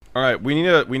All right, we need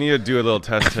to do a little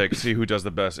test take, see who does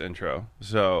the best intro.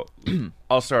 So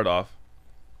I'll start off.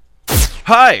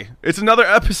 Hi, it's another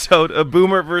episode of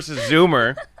Boomer versus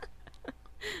Zoomer.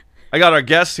 I got our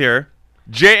guests here,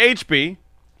 JHB.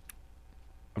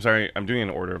 I'm sorry, I'm doing it in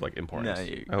order of like importance.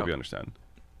 I hope you understand.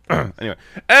 Anyway,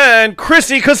 and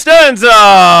Chrissy Costanza.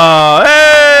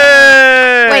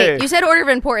 Hey! Wait, you said order of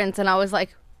importance, and I was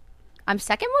like, I'm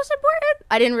second most important?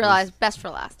 I didn't realize best for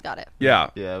last. Got it.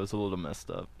 Yeah. Yeah, it was a little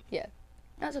messed up. Yeah.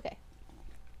 That's okay.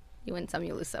 You win some,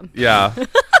 you lose some. Yeah.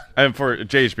 And for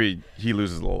JHB, he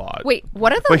loses a lot. Wait,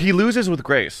 what are the... But he loses with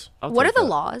grace. What are the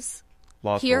laws?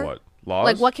 Laws here? for what? Laws?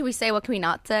 Like, what can we say, what can we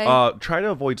not say? Try to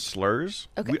avoid slurs.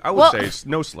 Okay. I would say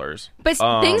no slurs. But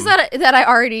things that I don't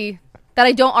already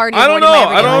I don't avoid in my know.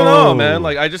 I everyday don't life. know, man.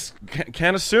 Like, I just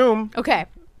can't assume. Okay.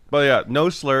 But yeah, no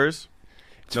slurs.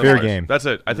 It's fair slurs. game. That's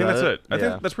it. I think that's it. I Yeah.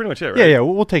 think that's pretty much it, right? Yeah,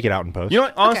 we'll take it out in post. You know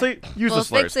what? Honestly, use We'll the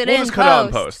slurs. fix it We'll in just cut it out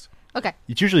in post. post. Okay.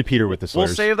 It's usually Peter with the slurs.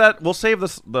 We'll save that. We'll save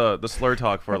the slur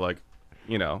talk for like,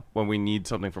 you know, when we need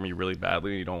something from you really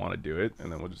badly and you don't want to do it, and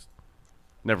then we'll just.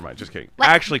 Never mind. Just kidding. What?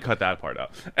 Actually, cut that part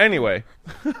out. Anyway,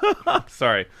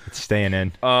 sorry. It's staying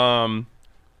in. You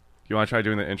want to try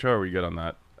doing the intro, or are we good on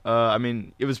that? I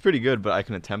mean, it was pretty good, but I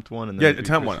can attempt one. And then Yeah,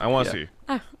 attempt one. I want to see.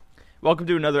 Welcome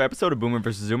to another episode of Boomer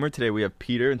vs. Zoomer. Today we have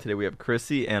Peter, and today we have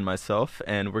Chrissy and myself,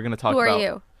 and we're going to talk about... Who are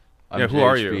you? I'm who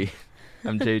are you?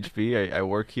 I'm JHB. I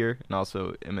work here and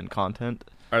also am in content.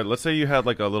 All right, let's say you had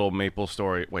like a little Maple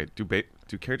Story. Wait, do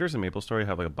characters in Maple Story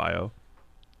have like a bio?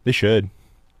 They should.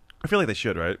 I feel like they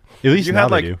should, right? At least you now had,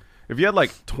 they like, do. If you had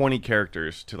like 20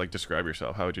 characters to like describe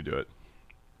yourself, how would you do it?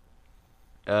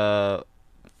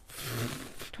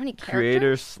 20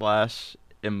 Creator characters?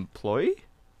 / employee?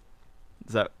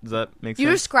 Does that make You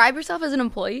sense? describe yourself as an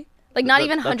employee? Like, not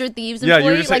even 100 Thieves Yeah,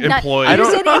 employee? you just say like, employee. You I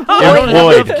just said don't employee. have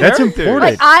enough That's characters. important.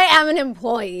 Like, I am an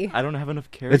employee. I don't have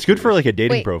enough characters. It's good for like a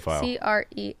dating Wait, profile.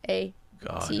 CREATOR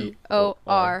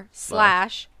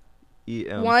slash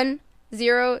EM. 100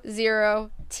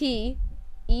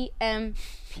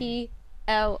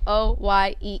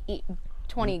 TEMPLOYEE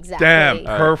 20 exactly. Damn, All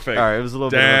right. perfect. All right, it was a little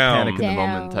bit of a panic in the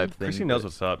moment type thing. Chrissy knows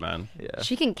what's up, man. Yeah.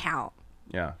 She can count.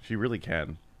 Yeah, she really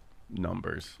can.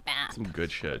 Numbers. Math. Some good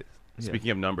shit. Yeah.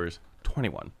 Speaking of numbers,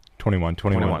 21. 21.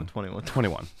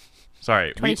 21.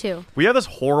 Sorry. 22. We have this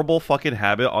horrible fucking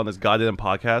habit on this goddamn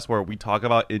podcast where we talk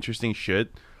about interesting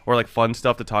shit or like fun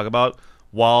stuff to talk about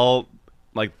while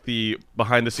like the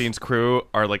behind the scenes crew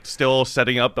are like still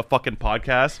setting up the fucking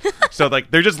podcast. So like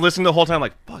they're just listening the whole time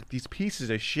like, fuck, these pieces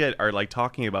of shit are like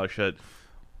talking about shit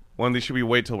when they should be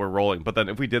wait till we're rolling. But then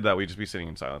if we did that, we'd just be sitting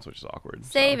in silence, which is awkward.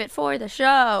 Save it for the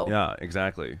show. Yeah,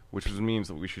 exactly. Which means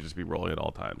that we should just be rolling at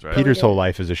all times, right? Peter's whole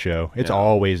life is a show. It's Yeah.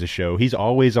 always a show. He's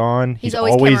always on. He's He's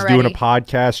always always camera doing a ready.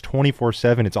 podcast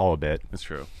 24/7. It's all a bit. It's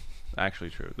true.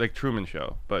 Actually true. Like Truman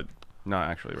Show, but not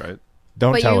actually, right?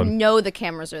 Don't But tell you him. know the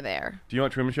cameras are there. Do you know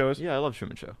what Truman Show is? Yeah, I love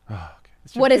Truman Show. Oh,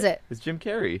 okay. What is it? It's Jim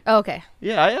Carrey. Oh, okay.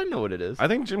 Yeah, I know what it is. I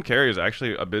think Jim Carrey is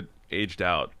actually a bit aged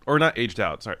out. Or not aged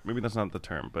out, sorry. Maybe that's not the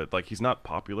term. But, like, he's not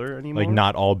popular anymore. Like,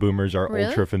 not all boomers are Really?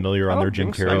 ultra familiar on I their don't Jim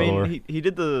think so. Carrey I mean, lore. he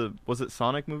did the, was it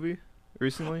Sonic movie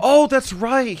recently? Oh, that's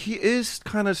right. He is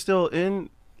kind of still in,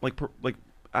 like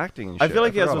acting and I shit. feel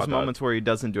like he has forgot those about that. moments where he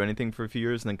doesn't do anything for a few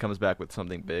years and then comes back with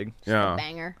something big. Yeah.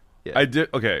 Banger. Yeah. I did.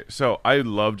 Okay, so I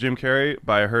love Jim Carrey,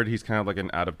 but I heard he's kind of like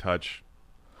an out of touch,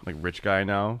 like rich guy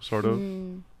now, sort of.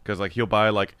 Because like he'll buy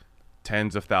like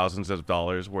tens of thousands of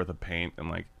dollars worth of paint and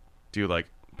like do like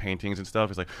paintings and stuff.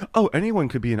 He's like, oh, anyone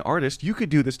could be an artist. You could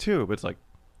do this too. But it's like,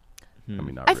 I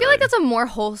mean, not I feel like really. that's a more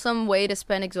wholesome way to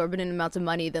spend exorbitant amounts of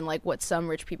money than like what some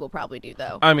rich people probably do,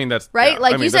 though. I mean, that's Right? yeah,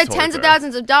 Like I mean, you that's said, totally tens of fair.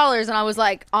 thousands of dollars, and I was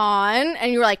like,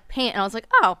 and you were like, paint, and I was like,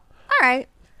 oh, all right.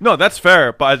 No, that's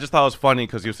fair. But I just thought it was funny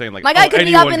because you were saying like, My guy oh, could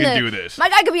be up anyone in can the. do this. My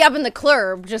guy could be up in the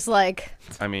club, just like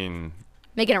I mean,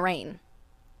 making it rain,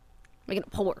 making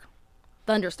it pour,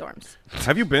 thunderstorms.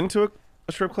 have you been to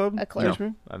a strip club? A club.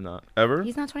 Rachmi? I'm not. Ever?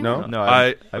 He's not 21. No, No, I.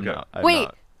 I'm Okay. not. I'm Wait,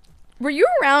 not. were you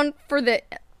around for the?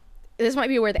 This might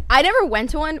be a weird thing. I never went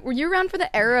to one. Were you around for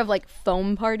the era of like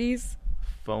foam parties?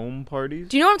 Foam parties?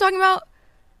 Do you know what I'm talking about?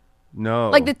 No.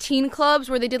 Like the teen clubs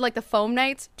where they did like the foam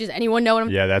nights. Does anyone know what I'm?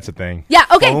 Yeah, that's a thing. Yeah.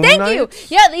 Okay. Foam Thank nights?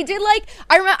 you. Yeah, they did like.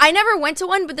 I remember. I never went to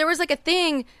one, but there was like a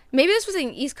thing. Maybe this was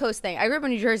an East Coast thing. I grew up in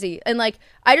New Jersey, and like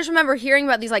I just remember hearing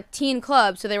about these like teen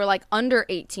clubs. So they were like under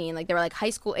 18, like they were like high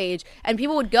school age, and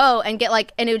people would go and get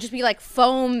like, and it would just be like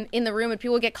foam in the room, and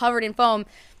people would get covered in foam.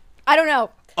 I don't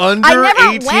know. Under I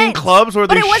never 18 went, clubs where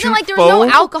but they it wasn't shoot like there was no foam?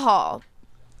 alcohol.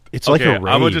 It's like Okay, a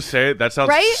rave. I'm gonna just say it. That sounds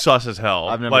Right? sus as hell.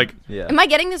 I've never. like, yeah. Am I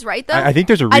getting this right though? I think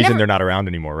there's a I reason never- they're not around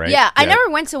anymore, right? Yeah, I never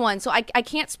went to one, so I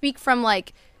can't speak from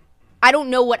like I don't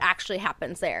know what actually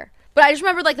happens there. But I just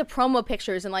remember like the promo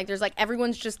pictures and like there's like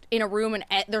everyone's just in a room and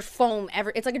there's foam.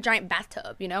 It's like a giant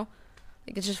bathtub, you know?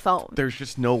 Like it's just foam. There's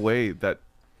just no way that,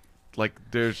 like,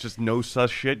 there's just no such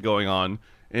shit going on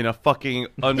in a fucking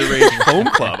underage foam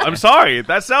club. I'm sorry,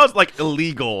 that sounds like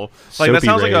illegal. Like that Soapy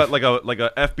sounds rave. like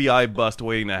a FBI bust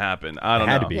waiting to happen. I don't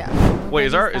It had know. to be. Yeah. Wait,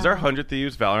 is our 100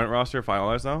 Thieves Valorant roster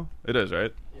finalized now? It is,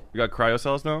 right? We got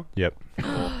Cryocells now. Yep.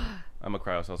 I'm a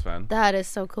Cryocells fan. That is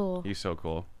so cool. He's so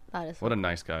cool. That is so What a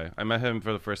nice guy. I met him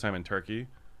for the first time in Turkey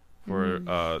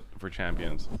for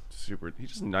Champions. Super. He's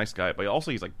just a nice guy, but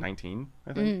also he's like 19,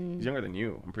 I think. He's younger than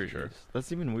you, I'm pretty sure.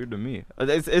 That's even weird to me.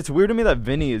 It's weird to me that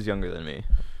Vinny is younger than me.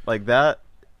 Like that,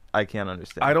 I can't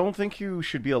understand. I don't think you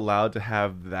should be allowed to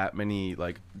have that many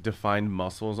like defined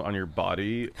muscles on your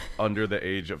body under the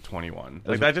age of 21.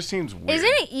 Like that just seems weird. Isn't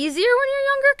it easier when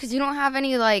you're younger? Because you don't have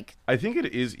any like I think it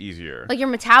is easier. your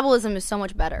metabolism is so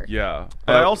much better. Yeah.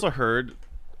 But I also heard,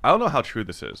 I don't know how true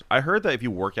this is. I heard that if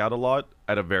you work out a lot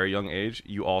at a very young age,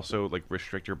 you also like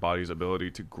restrict your body's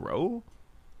ability to grow.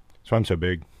 So I'm so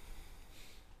big.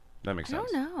 That makes I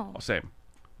sense. don't know. Oh, same.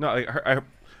 No,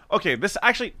 okay, this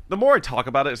actually, the more I talk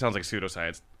about it, it sounds like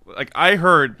pseudoscience. Like, I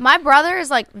heard... My brother is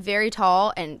like very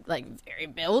tall and like very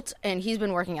built, and he's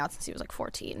been working out since he was like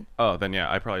 14. Oh, then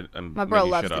yeah, I probably am My bro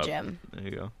making loves shit the up. gym. There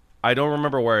you go. I don't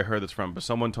remember where I heard this from, but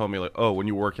someone told me, like, oh, when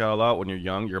you work out a lot, when you're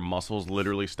young, your muscles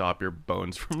literally stop your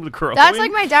bones from growing. That's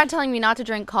like my dad telling me not to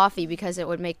drink coffee because it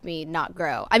would make me not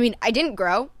grow. I mean, I didn't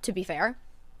grow, to be fair.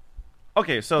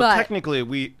 Okay, so But-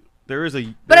 technically, there is a...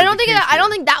 But there I is don't a think case I don't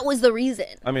here. think that was the reason.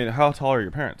 I mean, how tall are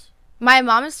your parents? My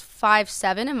mom is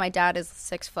 5'7" and my dad is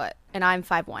 6 foot, and I'm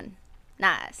 5'1".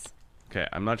 Nice. Okay,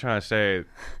 I'm not trying to say...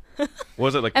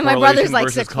 Was it like And my correlation brother's, like,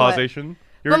 versus 6 foot. causation?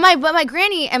 But my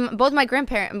granny and both my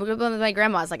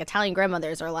grandmas, like Italian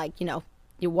grandmothers, are like, you know,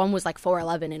 one was like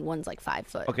 4'11" and one's like 5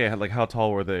 foot. Okay, like how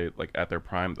tall were they like at their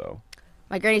prime though?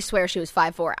 My granny swears she was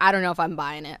 5'4". I don't know if I'm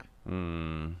buying it.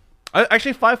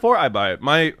 Actually, 5'4", I buy it.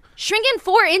 My Shrinking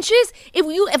 4 inches? If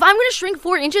I'm gonna shrink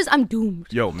 4 inches, I'm doomed.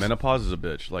 menopause is a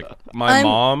bitch. Like my I'm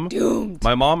mom, doomed.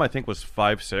 my mom, I think was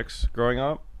 5'6" growing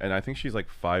up, and I think she's like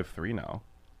 5'3" now.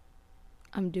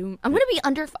 I'm doomed. I'm gonna be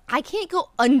under. I can't go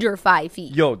under 5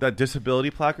 feet. Yo, that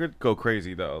disability placard go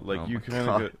crazy though. Like Oh you my can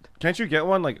God. can't you get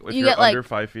one like if You you're get, like- under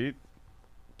 5 feet?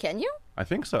 Can you? I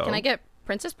think so. Can I get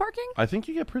princess parking? I think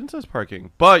you get princess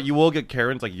parking, but you will get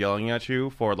Karens like yelling at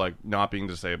you for like not being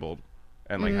disabled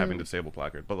and like having disabled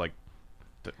placard. But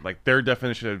like their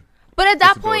definition of But at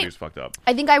that disability point, is fucked up.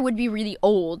 I think I would be really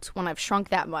old when I've shrunk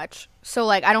that much. So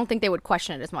like, I don't think they would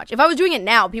question it as much. If I was doing it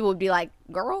now, people would be like,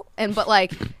 "Girl," but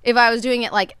like, if I was doing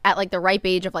it like at like the ripe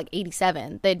age of like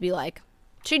 87, they'd be like,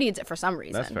 "She needs it for some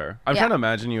reason." That's fair. I'm Yeah. trying to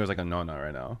imagine you as like a nona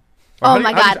right now. Oh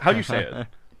my God. How do you say it?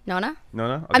 Nona?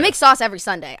 Nona? I make sauce every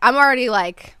Sunday. I'm already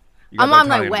like, You got I'm the on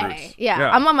my Italian way. roots.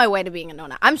 Yeah, I'm on my way to being a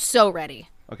Nona. I'm so ready.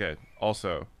 Okay.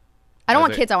 Also, I don't As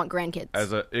want a- kids. I want grandkids.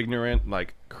 as an ignorant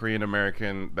like Korean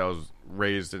American that was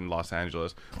raised in Los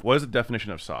Angeles, what is the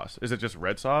definition of sauce? Is it just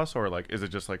red sauce, or like is it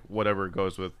just like whatever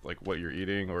goes with like what you're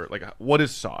eating, or like what is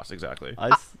sauce exactly?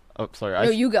 Sorry.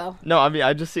 No, you go. No, I mean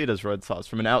I just see it as red sauce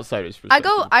from an outsider's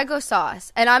perspective. I go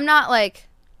sauce, and I'm not like,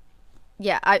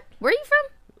 yeah. Where are you from?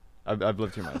 I've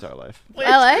lived here my entire life.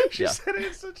 LA? She Yeah. said it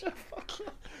in such a fucking.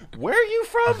 Where are you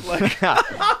from? Like,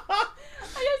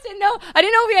 I just didn't know. I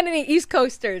didn't know if we had any East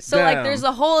Coasters. So like, Damn. there's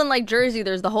the whole in like Jersey.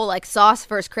 There's the whole like sauce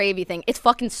versus gravy thing. It's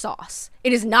fucking sauce.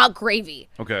 It is not gravy.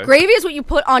 Okay. Gravy is what you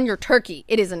put on your turkey.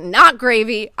 It is not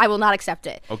gravy. I will not accept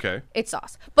it. okay, It's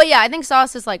sauce. But yeah, I think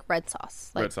sauce is like red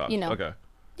sauce. Like, red sauce. You know. Okay,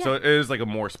 so it is like a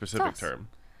more specific Sauce. term.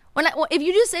 If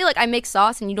you just say like I make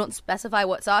sauce and you don't specify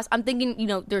what sauce, I'm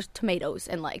thinking there's tomatoes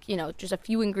and like just a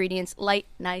few ingredients, light,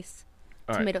 nice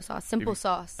All right. tomato sauce, simple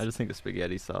sauce. I just think of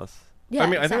spaghetti sauce. Yeah, I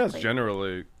mean, I think exactly. that's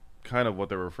generally kind of what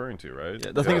they're referring to, right?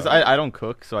 Yeah, the thing is, I don't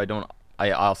cook, so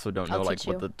I also don't know I'll like teach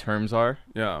what you. the terms are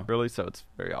Yeah. really, so it's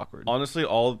very awkward. Honestly, I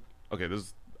don't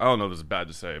know if this is bad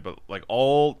to say, but like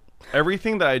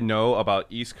everything that I know about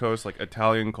East Coast like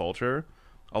Italian culture,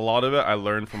 a lot of it I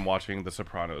learned from watching The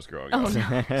Sopranos growing up.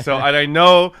 So and I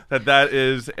know that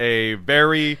is a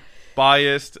very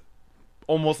biased,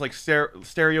 almost like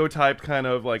stereotype kind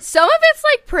of like. Some of it's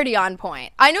like pretty on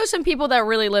point. I know some people that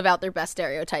really live out their best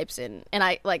stereotypes and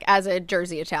I like as a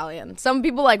Jersey Italian. Some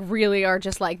people like really are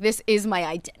just like, this is my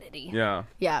identity. Yeah.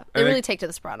 Yeah, they And really take to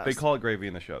the Sopranos. They call it gravy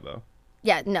in the show, though.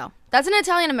 Yeah, no, that's an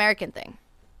Italian American thing.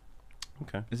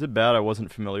 Okay. Is it bad I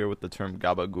wasn't familiar with the term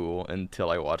gabagool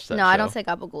until I watched that No, show? I don't say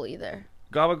gabagool either.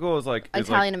 Gabagool is like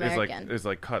Italian is American. is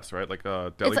like cuts, right? Like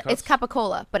deli cuts. It's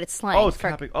capicola, but it's slang. Oh, it's for-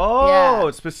 capicola. Oh, Yeah.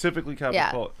 it's specifically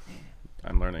capicola.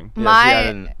 I'm learning.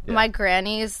 My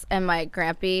grannies and my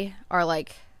grampy are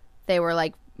like, they were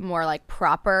like more like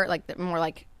proper, like more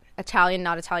like Italian,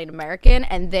 not Italian American,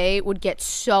 and they would get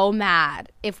so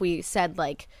mad if we said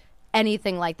like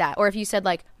anything like that, or if you said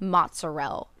like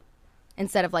mozzarella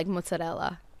instead of like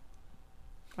mozzarella,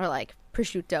 or like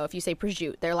prosciutto. If you say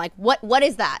prosciutto, they're like, what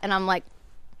is that? And I'm like,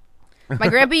 my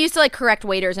grandpa used to like correct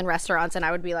waiters in restaurants, and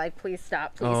I would be like, please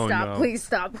stop, please stop, no. please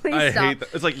stop, please I stop. hate that.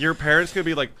 It's like your parents could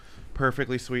be like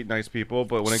perfectly sweet, nice people,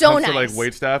 but when it So comes to nice. like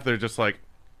wait staff, they're just like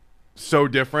so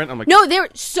different. I'm like, No, they're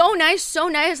so nice,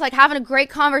 like having a great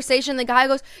conversation. The guy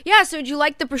goes, yeah, so did you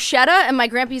like the bruschetta? And my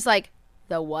grandpa's like,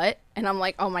 the what? And I'm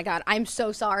like, oh my God, I'm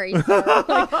so sorry, sir.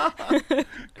 Like,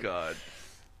 God,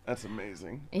 that's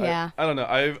amazing. Yeah. I don't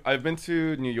know. I've been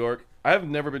to New York. I've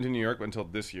never been to New York until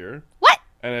this year. what?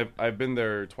 And I've been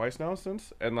there twice now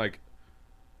since, and like,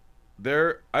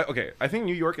 I think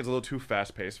New York is a little too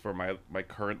fast paced for my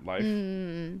current life,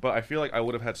 but I feel like I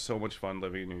would have had so much fun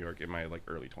living in New York in my like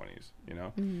early 20s, you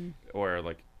know, or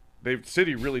like the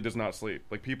city really does not sleep.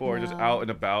 Like people are just out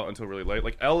and about until really late.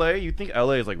 Like LA, you think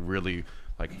LA is like really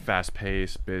like fast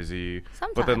paced, busy,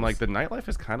 but then Sometimes. like the nightlife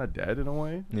is kind of dead in a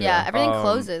way. Yeah, everything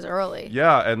closes early.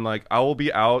 Yeah, and like I will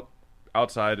be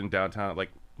outside in downtown at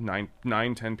like 10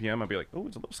 p.m. I'll be like, oh,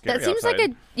 it's a little scary That seems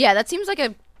outside. that seems like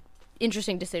a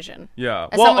interesting decision. Yeah.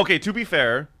 As Well, someone- okay, to be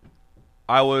fair,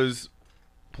 I was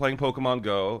playing Pokemon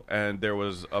Go, and there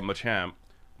was a Machamp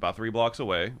about 3 blocks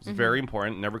away. It's very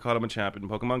important. Never caught a Machamp in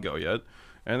Pokemon Go yet.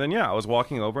 And then, yeah, I was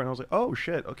walking over, and I was like, oh,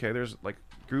 shit, okay, there's, like,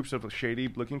 groups of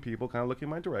shady-looking people kind of looking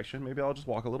my direction. Maybe I'll just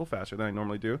walk a little faster than I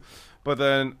normally do. But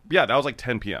then, yeah, that was, like,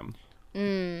 10 p.m.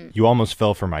 You almost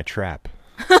fell for my trap.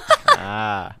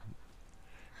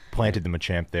 Planted the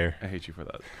Machamp there. I hate you for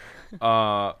that.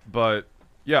 But,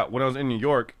 yeah, when I was in New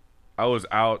York, I was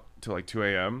out till, like, 2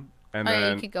 a.m. And Oh, yeah, you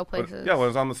then, could go places. Yeah, when I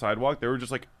was on the sidewalk, there were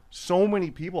just, like, so many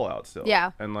people out still.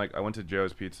 Yeah. And like I went to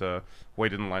Joe's Pizza,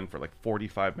 waited in line for like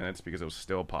 45 minutes because it was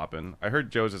still popping. I heard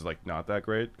Joe's is like not that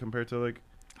great compared to like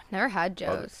Never had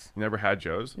Joe's. You never had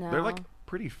Joe's? No. They're like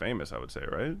pretty famous, I would say,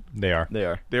 right? They are. They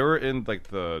are. They were in like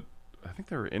I think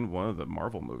they were in one of the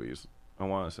Marvel movies, I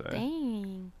want to say.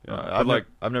 Dang. Yeah. I've But like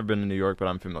I've never been to New York, but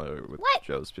I'm familiar with What?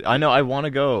 Joe's. I know. I want to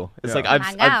go. It's Yeah. like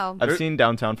Wanna go. I've seen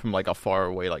downtown from like a far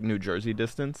away, like New Jersey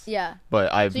distance. Yeah.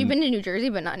 But So you've been to New Jersey,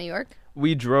 but not New York?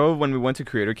 we drove when we went to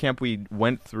creator camp. We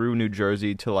went through New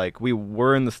Jersey to like we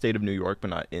were in the state of New York, but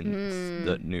not in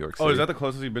the New York City. Oh, is that the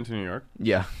closest you've been to New York?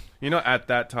 Yeah. You know, at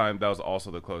that time, that was also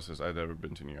the closest I'd ever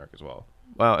been to New York as well.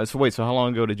 Wow. So wait. So how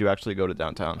long ago did you actually go to I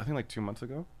downtown? think like 2 months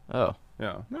ago. Oh,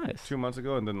 Yeah. nice. 2 months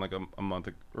ago, and then like a month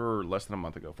or less than a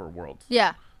month ago for Worlds.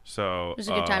 Yeah. So It was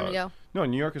a good time to go. No,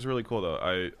 New York is really cool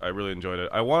though. I really enjoyed it.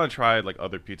 I want to try like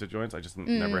other pizza joints. I just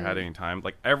never had any time.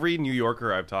 Like every New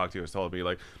Yorker I've talked to has told me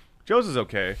like Joe's is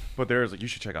okay, but there's like you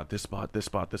should check out this spot, this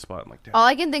spot, this spot. I'm like, damn. All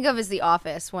I can think of is The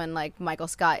Office when like Michael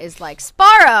Scott is like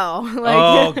Sparrow. Like,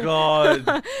 Oh god.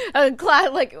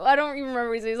 like I don't even remember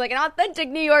what he's like an authentic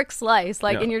New York slice.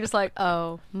 Like, Yeah. and you're just like,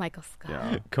 oh, Michael Scott.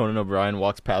 Yeah. Conan O'Brien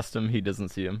walks past him. He doesn't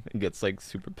see him and gets like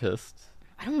super pissed.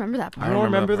 I don't remember that part. I don't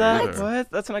remember that part either.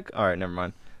 What? That's an. All right, never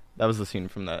mind. That was the scene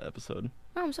from that episode.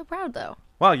 Oh, I'm so proud though.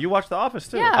 Wow, you watched The Office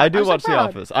too. Yeah. I do I'm so watch The proud.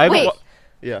 Office. I haven't Wait.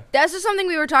 yeah. This is something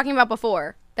we were talking about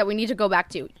before that we need to go back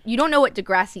to. You don't know what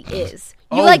Degrassi is.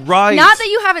 You Oh, like right. not that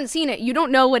you haven't seen it. You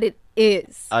don't know what it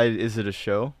is. Is it a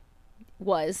show?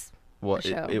 Was What? A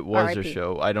show. It was R.I.P. a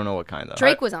show. I don't know what kind though.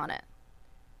 Drake was on it.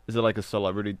 Is it like a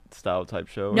celebrity style type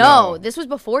show? No, this was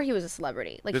before he was a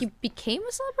celebrity. Like This- he became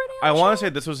a celebrity. I want want to say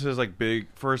this was his like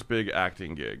first big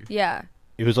acting gig. Yeah.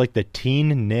 It was like the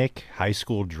Teen Nick high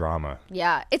school drama.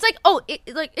 Yeah, it's like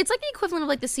it's like the equivalent of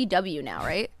like the CW now,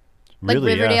 right? Like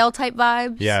Really, Riverdale type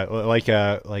vibes. Yeah, like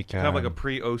Kind of like a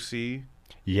pre-OC.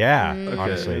 yeah, Mm.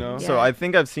 honestly. You know? So Yeah. I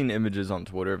think I've seen images on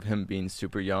Twitter of him being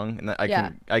super young, and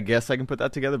I guess I can put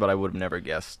that together, but I would have never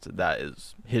guessed that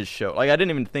is his show. Like I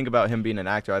didn't even think about him being an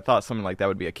actor. I thought something like that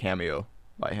would be a cameo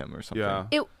by him or something.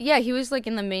 Yeah. He was like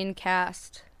in the main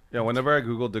cast. Yeah, whenever I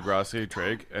Google Degrassi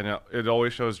Drake, and it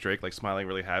always shows Drake like smiling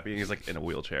really happy, and he's like in a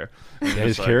wheelchair. And Yeah, it's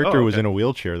his like, character oh, was okay. in a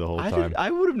wheelchair the whole time.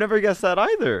 I would have never guessed that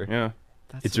either. Yeah.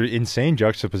 It's an insane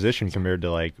juxtaposition compared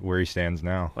to like where he stands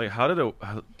now. Like,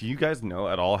 do you guys know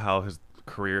at all how his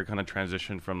career kind of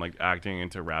transitioned from like acting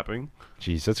into rapping?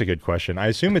 Jeez, that's a good question. I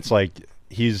assume it's like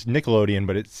he's Nickelodeon,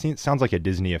 but it sounds like a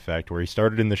Disney effect where he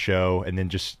started in the show and then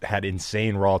just had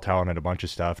insane raw talent at a bunch of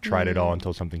stuff, tried it all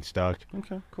until something stuck.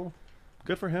 Okay, cool.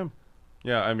 Good for him.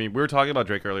 Yeah, I mean, we were talking about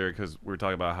Drake earlier because we were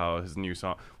talking about how his new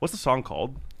song. What's the song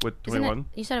called with 21?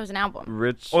 You said it was an album.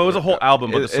 Rich. Oh, it was a whole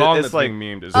album, but the song it's that's like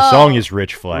being memed is The song is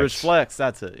Rich Flex. Rich Flex.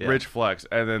 That's it. Yeah. Rich Flex,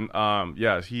 and then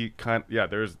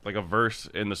there's like a verse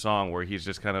in the song where he's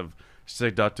just kind of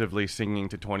seductively singing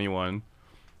to 21,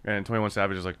 and 21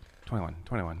 Savage is like 21,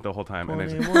 21 the whole time.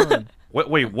 21. And it's,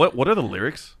 wait, what are the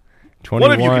lyrics? 21.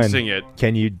 What if you can sing it?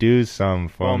 Can you do some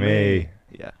for me?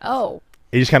 Yeah. Oh.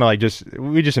 He just kind of like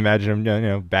we just imagine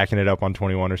him, backing it up on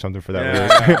 21 or something for that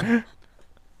Yeah. lyric.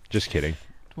 Just kidding.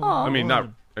 Aw. I mean,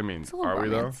 It's a little are we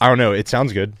though? romance. I don't know. It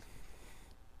sounds good.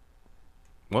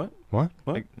 What? What?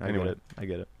 What? I get it. I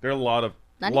get it. There are a lot of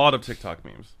Nani? TikTok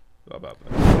memes about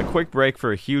that. A quick break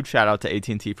for a huge shout out to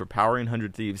AT&T for powering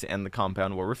 100 Thieves and the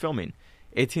compound where we're filming.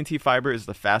 AT&T Fiber is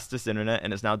the fastest internet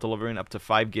and is now delivering up to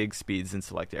 5 gig speeds in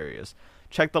select areas.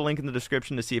 Check the link in the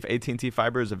description to see if AT&T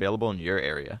Fiber is available in your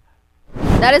area.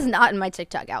 That is not in my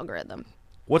TikTok algorithm.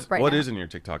 What Right now. is in your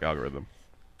TikTok algorithm?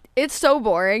 It's so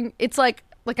boring. It's like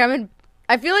I'm in.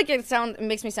 I feel like it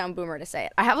makes me sound boomer to say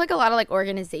it. I have like a lot of like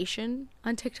organization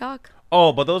on TikTok.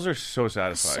 Oh, but those are so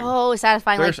satisfying. So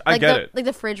satisfying. I get it. Like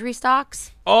the fridge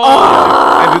restocks.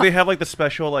 Oh, and do they have like the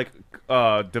special like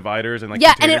dividers and like Yeah,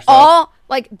 and container it stuff? all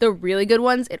like the really good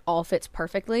ones. It all fits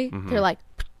perfectly. Mm-hmm. They're like,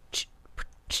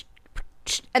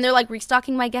 and they're like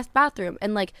restocking my guest bathroom,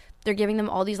 and like they're giving them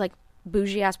all these like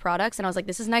bougie ass products, and I was like,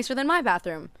 this is nicer than my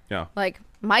bathroom. Yeah. Like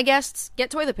my guests get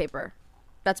toilet paper.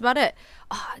 That's about it.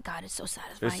 Oh God, it's so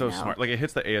satisfying. It's so now. smart. Like it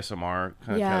hits the ASMR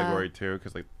kind of Yeah. category too,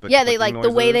 because like Yeah, they clicking like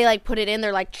the way they noises. like put it in.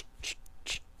 They're like.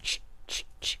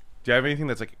 Do you have anything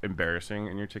that's like embarrassing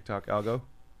in your TikTok algo?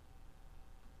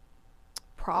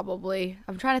 Probably.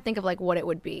 I'm trying to think of like what it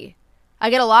would be. I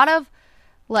get a lot of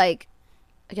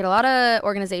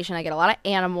organization. I get a lot of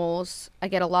animals. I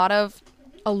get a lot of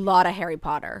Harry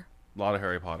Potter. A lot of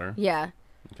Harry Potter. Yeah.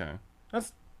 Okay.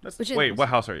 That's Which is- wait, what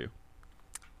house are you?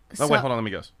 No, So- wait, hold on, let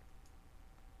me guess.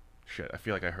 Shit, I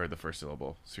feel like I heard the first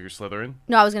syllable. So you're Slytherin?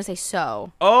 No, I was gonna say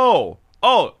so. Oh,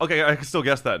 okay, I can still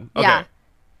guess that. Okay. Yeah.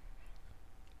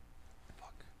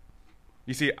 Fuck.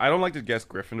 You see, I don't like to guess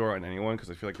Gryffindor on anyone because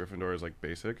I feel like Gryffindor is like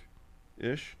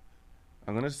basic-ish.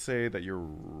 I'm gonna say that you're.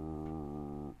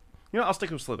 I'll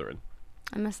stick with Slytherin.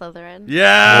 I'm a Slytherin.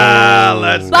 Yeah,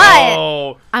 let's But-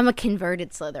 go. I'm a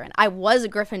converted Slytherin. I was a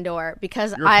Gryffindor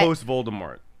because You're post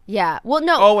Voldemort. Yeah. Well,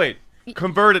 no. Oh wait,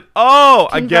 converted. Oh,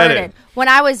 I get Converted. it. When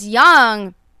I was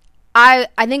young, I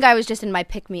think I was just in my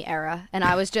pick-me era, and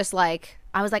I was just like,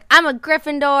 I'm a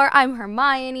Gryffindor, I'm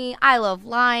Hermione, I love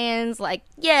lions, like,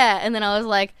 yeah. And then I was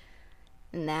like,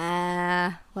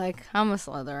 nah, like, I'm a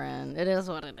Slytherin. It is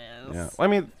what it is. Yeah. Well, I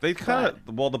mean, they kind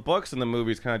of. Well, the books and the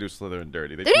movies kind of do Slytherin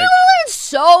dirty. They do Slytherin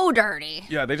so dirty.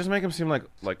 Yeah, they just make them seem like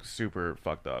super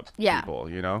fucked up people,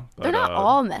 you know? But, They're not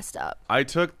all messed up. I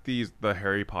took the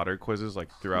Harry Potter quizzes like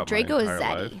throughout Draco my is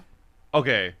entire Zaddy. life.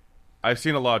 Okay, I've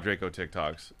seen a lot of Draco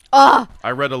TikToks. Ugh.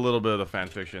 I read a little bit of the fan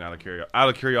fiction out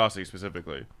of curiosity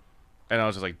specifically, and I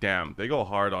was just like, damn, they go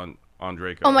hard on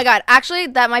Draco. Oh my god! Actually,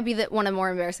 that might be one of the more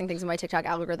embarrassing things in my TikTok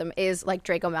algorithm is like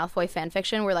Draco Malfoy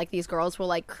fanfiction, where like these girls will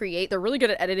like create. They're really good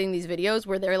at editing these videos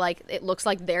where they're like, it looks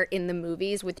like they're in the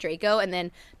movies with Draco, and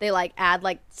then they like add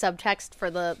like subtext for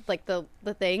the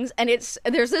things. And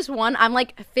there's this one, I'm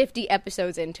like 50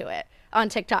 episodes into it on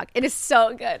TikTok. It is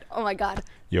so good. Oh my god.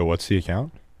 Yo, what's the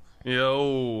account?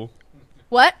 Yo,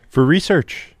 What? For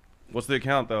research. what's the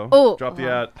account though? Oh, Drop the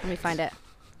hold on. ad. Let me find it.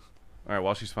 All right,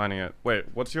 while she's finding it, wait,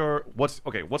 what's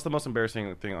the most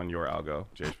embarrassing thing on your algo,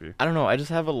 JHB? I don't know. I just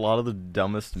have a lot of the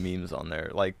dumbest memes on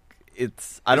there. Like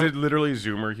Is it literally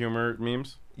Zoomer humor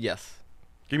memes? Yes.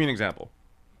 Give me an example.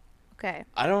 Okay.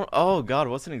 I don't. Oh God,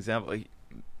 what's an example?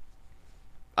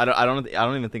 I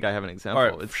don't even think I have an example. All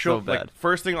right, It's show, so bad. like,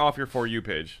 first thing off your For You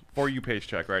page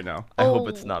check right now. I hope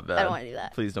it's not bad. I don't want to do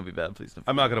that. Please don't be bad. Please don't.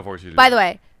 I'm not gonna force you to. By do the it.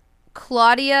 way,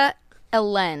 Claudia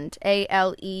Elend,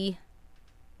 ALENDE,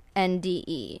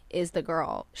 is the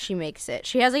girl. She makes it.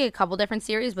 She has like a couple different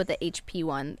series, but the HP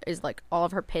one is like all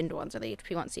of her pinned ones are the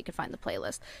HP ones, so you can find the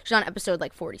playlist. She's on episode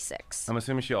like 46. I'm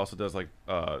assuming she also does like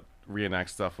reenact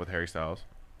stuff with Harry Styles.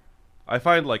 I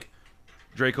find like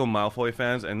Draco Malfoy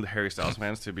fans and Harry Styles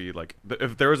fans to be like,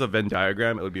 if there was a Venn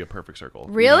diagram, it would be a perfect circle.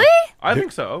 you Really? know? I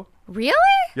think so. Really?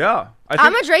 Yeah.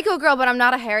 I'm a Draco girl, but I'm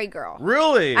not a Harry girl.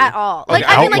 Really? At all. Okay, Like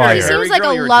I mean, like outlier. he Harry seems like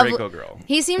girl, a you're lovely. Draco girl.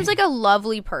 He seems like a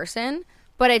lovely person,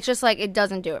 but it's just like it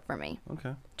doesn't do it for me.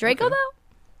 Okay. Draco Okay. though,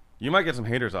 You might get some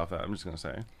haters off that. I'm just gonna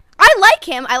say I like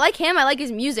him. I like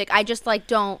his music. I just like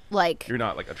don't like. you're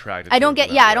not like attracted. I to don't him get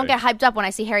in yeah. that I don't way. get hyped up when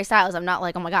I see Harry Styles. I'm not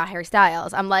like, oh my god, Harry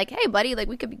Styles. I'm like, hey buddy, like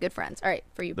we could be good friends. All right,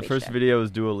 for you. The page first check. video is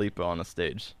Dua Lipa on a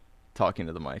stage. talking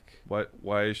to the mic. What?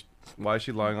 Why is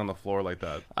she lying on the floor like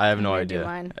that? I have no I'm gonna do idea.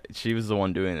 mine. She was the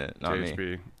one doing it, not me.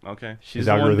 JHB. Okay. She's His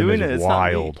the one algorithm doing is it. It's not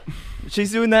me. wild.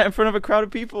 She's doing that in front of a crowd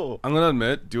of people. I'm gonna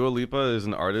admit, Dua Lipa is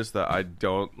an artist that I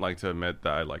don't like to admit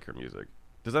that I like her music.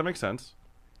 Does that make sense?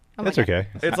 Oh my That's God. okay.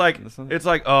 It's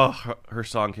like oh, her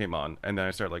song came on, and then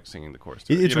I start like singing the chorus.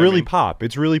 To it. It's You know what I really mean? pop.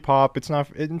 It's really pop. It's not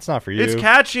for you. It's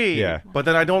catchy. Yeah. But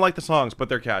then I don't like the songs, but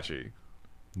they're catchy.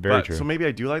 Very true. So maybe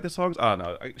I do like the songs. I don't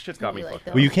know. Shit's got me Maybe like fucked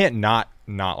them. up. Well, you can't not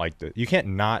like the. You can't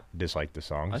not dislike the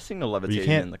songs. I sing the levitating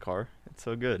can't- in the car. It's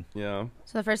so good. Yeah.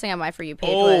 So the first thing on my For You page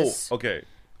Oh, was okay.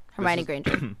 Hermione is-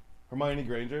 Granger. Hermione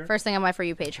Granger. First thing on my For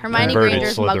You page. Hermione Virgil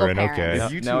Granger's Slytherin, Muggle okay. parents.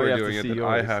 If you two Now we are have to doing it, see then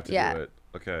I yours. have to Yeah. do it.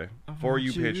 Okay. For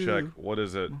you page check. What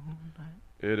is it?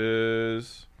 It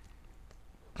is.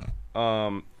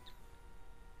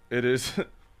 It is.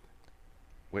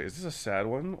 Wait, is this a sad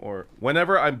one? Or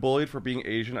whenever I'm bullied for being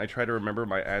Asian, I try to remember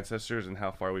my ancestors and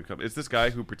how far we've come. It's this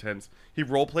guy who pretends he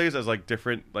role plays as like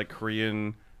different like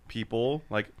Korean people,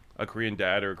 like a Korean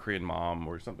dad or a Korean mom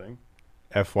or something.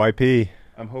 FYP.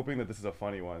 I'm hoping that this is a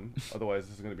funny one. Otherwise,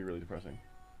 this is going to be really depressing.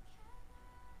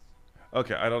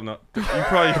 Okay, I don't know. You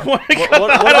probably want to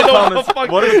What are the comments?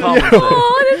 What are the comments? say?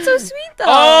 Oh, that's so sweet though.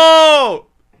 Oh!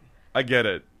 I get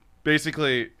it.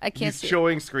 Basically, I can't he's see it.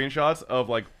 showing screenshots of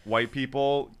like white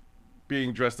people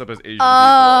being dressed up as Asian people.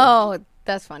 Oh,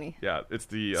 that's funny. Yeah, it's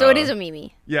the. So it is a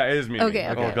Mimi. Yeah, it is me. Okay,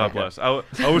 Oh, okay, God okay. bless. I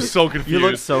was so confused. You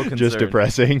look so concerned. Just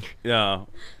depressing. Yeah.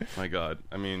 My God.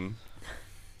 I mean,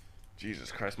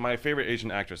 Jesus Christ. My favorite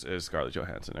Asian actress is Scarlett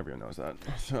Johansson. Everyone knows that.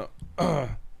 So.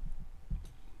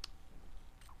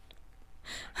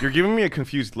 You're giving me a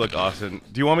confused look, Austin.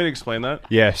 Do you want me to explain that?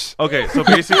 Yes. Okay, so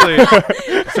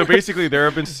basically, there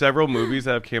have been several movies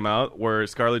that have came out where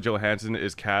Scarlett Johansson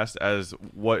is cast as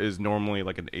what is normally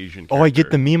like an Asian character. Oh, I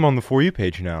get the meme on the For You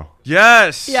page now.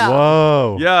 Yes. Yeah.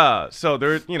 Whoa. Yeah. So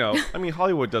there, I mean,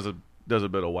 Hollywood does a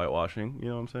bit of whitewashing. You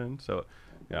know what I'm saying? So,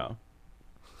 yeah,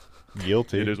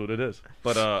 Guilty. it is what it is.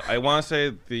 But I want to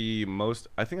say the most.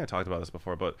 I think I talked about this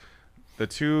before, but the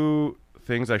two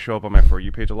things I show up on my For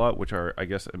You page a lot, which are, I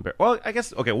guess,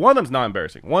 okay. One of them's not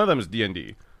embarrassing. One of them is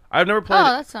D&D. I've never played.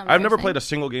 that's not I've never embarrassing. played a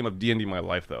single game of D&D in my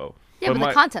life, though. Yeah, but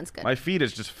the content's good. My feed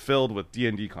is just filled with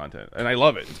D&D content, and I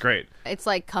love it. It's great. It's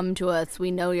like, come to us. We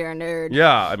know you're a nerd.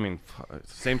 Yeah, I mean,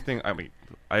 same thing. I mean,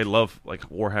 I love like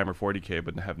Warhammer 40K,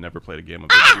 but have never played a game of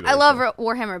it either, I love so.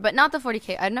 Warhammer, but not the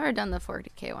 40K. I've never done the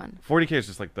 40K one. 40K is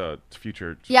just like the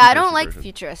future. Yeah, I don't like version.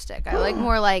 futuristic. I like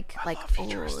more like old,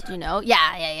 you know? Yeah.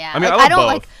 I mean, like, I love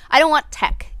don't both. I don't want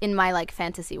tech in my like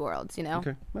fantasy worlds, you know?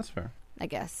 Okay, that's fair. I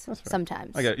guess That's fair.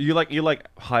 sometimes. I get it. You like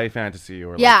high fantasy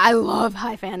or Yeah, I love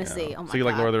high fantasy. yeah. Oh my So you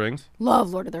like God. Lord of the Rings? Love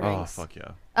Lord of the Oh Rings. fuck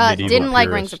yeah! Medieval Didn't like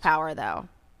purist. Rings of Power though.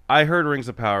 I heard Rings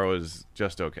of Power was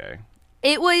just okay.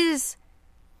 It was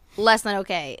less than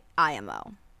okay.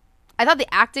 IMO. I thought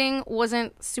the acting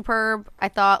wasn't superb. I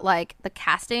thought like the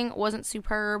casting wasn't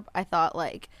superb. I thought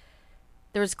like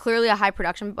there was clearly a high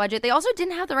production budget. They also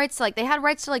didn't have the rights to they had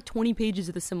rights to like 20 pages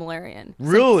of the Silmarillion. It's, like,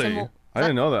 Really? I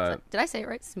didn't know that. Did I say it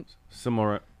right?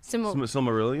 Silmarillion?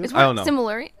 It's I don't know.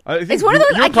 Silmarillion. I think It's one of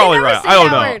those. You're I can probably never right. say I don't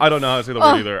that know. word. I don't know how to say the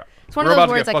Oh, word either. it's one We're of those about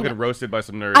to words get I can- fucking roasted by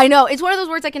some nerds. I know it's one of those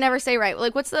words I can never say right.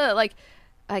 Like what's the like?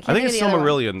 I can't I think think it's of the other one.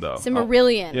 Silmarillion though.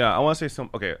 Silmarillion. Yeah, I want to say some.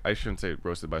 Okay, I shouldn't say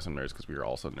roasted by some nerds because we are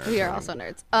also nerds. We are also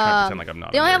nerds. trying to pretend like I'm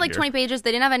not They a only nerd had like here. 20 pages.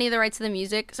 They didn't have any of the rights to the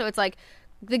music, so it's like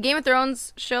the Game of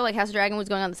Thrones show, like House of Dragon, was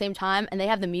going on at the same time, and they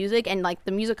have the music, and like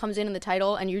the music comes in the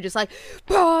title, and you're just like,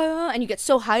 "Bah!" And you get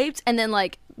so hyped, and then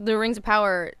like the Rings of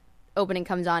Power opening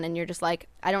comes on, and you're just like,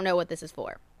 I don't know what this is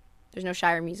for. There's no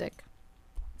Shire music.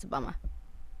 It's a bummer.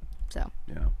 So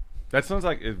Yeah, that sounds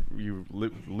like you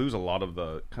lose a lot of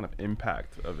the kind of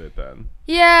impact of it. Then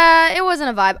yeah, it wasn't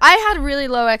a vibe. I had really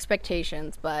low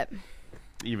expectations, but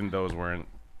even those weren't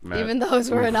met. even those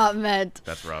were not met.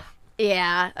 That's rough.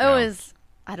 Yeah, it was.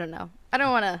 I don't know. I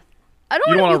don't want to.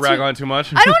 You don't want to rag on it too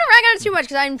much. I don't want to rag on it too much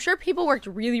because I'm sure people worked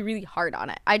really, really hard on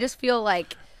it. I just feel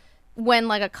like when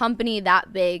like a company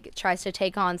that big tries to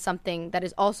take on something that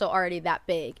is also already that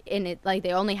big, and it like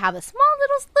they only have a small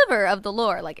little sliver of the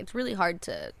lore, like it's really hard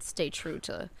to stay true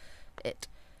to it.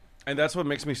 And that's what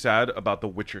makes me sad about the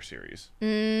Witcher series.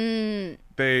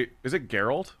 Is it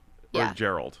Geralt or Yeah.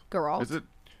 Gerald? Geralt. Is it?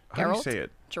 How do you Geralt? say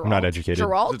it? Geralt. I'm not educated. Is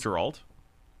Geralt. it Geralt?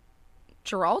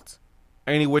 Geralt.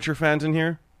 Any Witcher fans in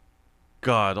here?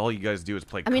 God, all you guys do is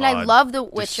play. I mean, I COD. love The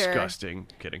Witcher. Disgusting.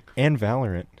 Kidding. And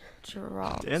Valorant.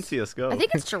 Geralt. And CS:GO. I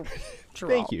think it's Geralt.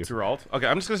 Thank you. Geralt. Okay,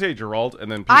 I'm just gonna say Geralt,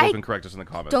 and then people I can correct us in the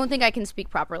comments. Don't think I can speak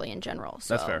properly in general.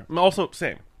 So. That's fair. Also,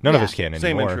 same. None of Yeah. us can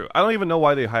Same anymore. and true. I don't even know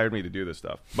why they hired me to do this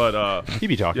stuff, but He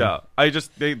be talking. yeah, I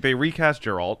just they recast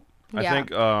Geralt, I think,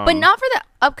 but not for the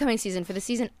upcoming season. For the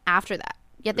season after that.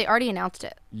 Yet they already announced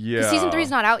it. Yeah, season 3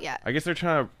 is not out yet. I guess they're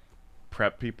trying to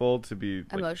prep people to be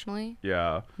like, emotionally.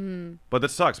 Yeah, but that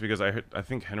sucks because I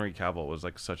think Henry Cavill was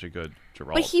like such a good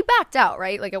Geralt. But he backed out,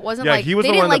 right? Like it wasn't like he was they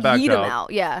the didn't one like that backed yeet him out.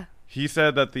 out. Yeah. He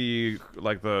said that the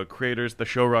creators, the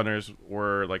showrunners,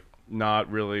 were like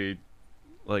not really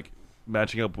like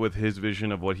matching up with his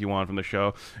vision of what he wanted from the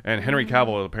show. And Henry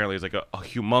Cavill apparently is like a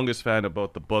humongous fan of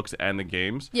both the books and the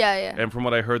games. Yeah, yeah. And from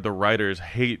what I heard, the writers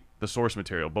hate the source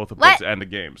material, both the books and the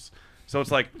games. So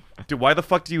it's like, dude, why the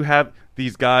fuck do you have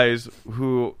these guys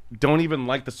who don't even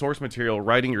like the source material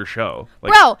writing your show?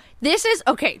 Like, bro, this is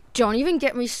okay. Don't even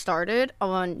get me started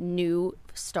on new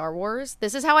Star Wars.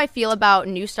 This is how I feel about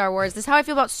new Star Wars. This is how I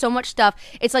feel about so much stuff.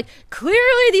 It's like,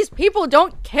 clearly these people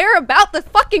don't care about the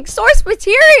fucking source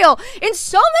material in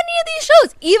so many of these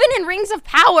shows. Even in Rings of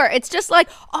Power, it's just like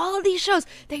all of these shows,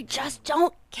 they just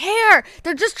don't care.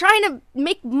 They're just trying to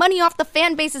make money off the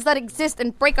fan bases that exist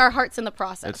and break our hearts in the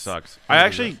process. It sucks. I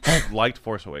actually liked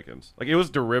Force Awakens. Like, it was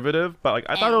derivative, but like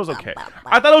I thought it was okay.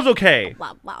 I thought it was okay.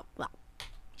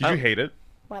 Did you hate it?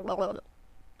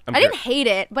 I didn't hate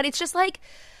it, but it's just like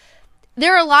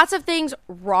there are lots of things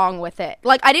wrong with it.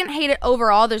 Like, I didn't hate it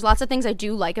overall. There's lots of things I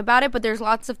do like about it, but there's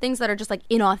lots of things that are just like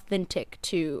inauthentic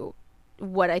to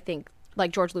what I think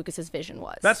like George Lucas's vision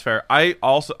was. That's fair. I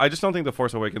just don't think the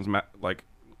Force Awakens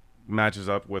matches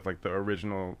up with like the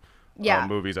original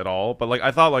movies at all. But like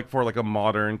I thought like for like a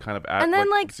modern kind of and then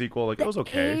like sequel, like it was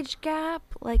okay. Age gap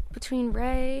like between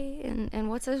Rey and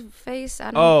what's his face?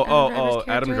 Adam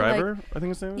Driver. I think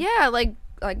his name is. Yeah, like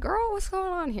girl, what's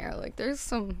going on here? Like there's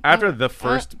some after the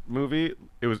first movie,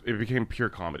 it became pure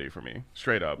comedy for me,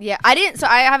 straight up. Yeah,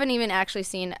 I haven't even actually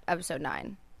seen episode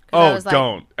 9. Oh,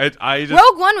 don't! I just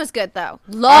Rogue One was good though.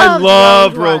 I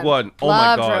loved Rogue One. Oh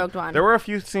my god, Rogue One. There were a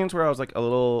few scenes where I was like a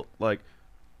little like,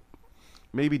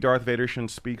 maybe Darth Vader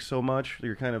shouldn't speak so much.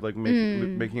 You're kind of like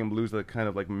making him lose the kind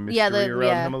of like mystery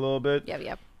around him a little bit.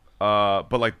 Yep.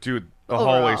 But like, dude, the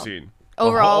hallway scene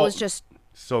overall was just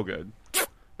so good.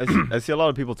 I see a lot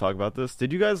of people talk about this.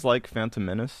 Did you guys like Phantom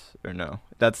Menace or no?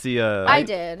 That's the I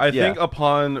did. I think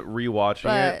upon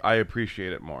rewatching it, I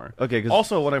appreciate it more. Okay.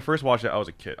 Also, when I first watched it, I was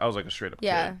a kid. I was like a straight up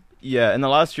kid. Yeah. In the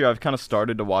last year, I've kind of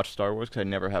started to watch Star Wars because I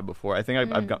never have before. I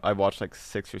think I've watched like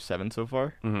 6 or 7 so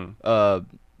far.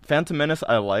 Phantom Menace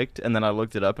I liked, and then I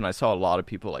looked it up and I saw a lot of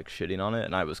people like shitting on it,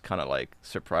 and I was kind of like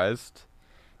surprised.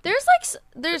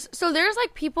 There's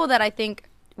people that I think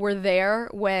were there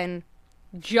when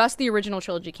just the original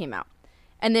trilogy came out.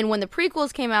 And then when the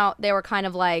prequels came out, they were kind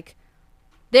of like,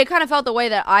 they kind of felt the way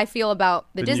that I feel about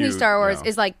the Disney Star Wars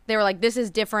is like, they were like, this is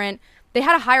different. They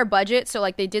had a higher budget, so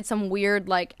like they did some weird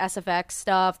like SFX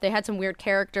stuff. They had some weird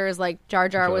characters, like Jar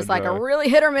Jar was like a really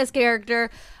hit or miss character.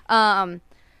 But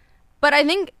I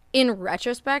think in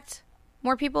retrospect,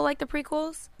 more people like the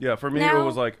prequels. Yeah, for me, it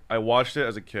was like, I watched it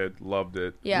as a kid, loved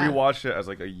it. Yeah. Rewatched it as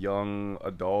like a young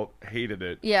adult, hated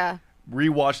it. Yeah.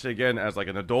 Rewatched it again as like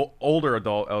an older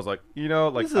adult. I was like, I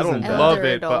don't bad. love Older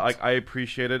it, adult. but like I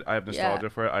appreciate it. I have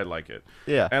nostalgia for it. I like it.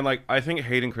 Yeah. And like I think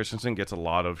Hayden Christensen gets a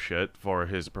lot of shit for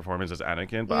his performance as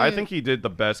Anakin, but I think he did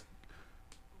the best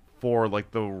for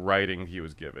like the writing he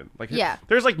was given. Like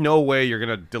there's like no way you're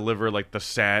gonna deliver like the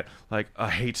sand, like I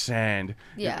hate sand.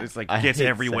 Yeah. It's like I gets hate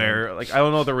everywhere. sand. Like I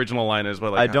don't know what the original line is,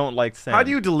 but like I don't like sand. how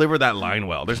do you deliver that line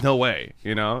well? There's no way,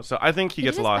 So I think he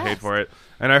gets a lot of hate for it.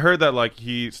 And I heard that like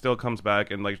he still comes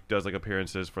back and like does like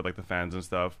appearances for like the fans and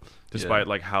stuff, despite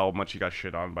like how much he got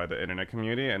shit on by the internet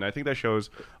community. And I think that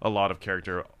shows a lot of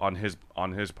character on his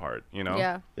part,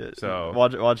 Yeah. So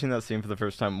watching that scene for the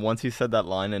first time, once he said that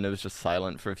line and it was just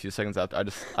silent for a few seconds after,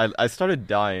 I started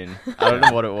dying. I don't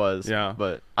know what it was. Yeah.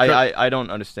 But I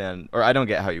don't understand, or I don't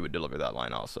get how you would deliver that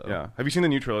line also. yeah. Have you seen the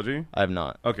new trilogy? I have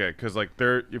not. Okay, because like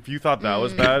if you thought that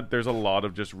was bad, there's a lot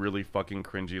of just really fucking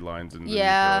cringy lines in the new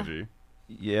trilogy.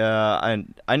 Yeah,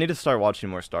 I need to start watching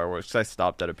more Star Wars because I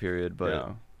stopped at a period, but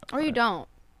Or you don't.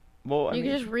 Well, you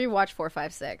can just rewatch 4,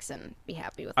 5, 6 and be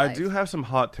happy with I life. do have some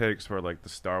hot takes for like the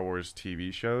Star Wars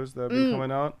TV shows that have been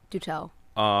coming out. Do tell.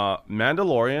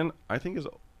 Mandalorian, I think, is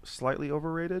slightly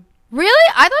overrated.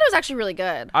 Really? I thought it was actually really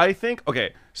good. I think,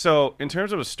 okay, so in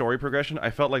terms of a story progression, I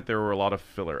felt like there were a lot of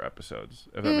filler episodes,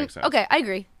 if that makes sense. Okay, I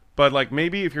agree. But like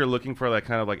maybe if you're looking for like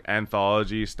kind of like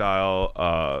anthology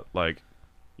style, like,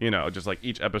 just like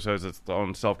each episode is its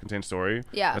own self-contained story.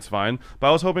 Yeah. That's fine. But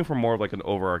I was hoping for more of like an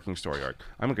overarching story arc.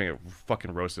 I'm going to get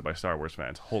fucking roasted by Star Wars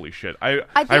fans. Holy shit.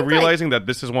 I'm realizing that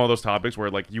this is one of those topics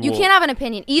where like you can't have an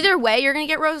opinion. Either way, you're going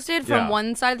to get roasted from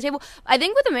one side of the table. I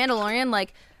think with The Mandalorian,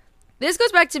 like, This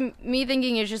goes back to me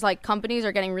thinking it's just like companies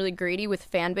are getting really greedy with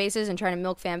fan bases and trying to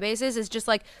milk fan bases. It's just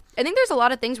like, I think there's a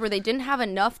lot of things where they didn't have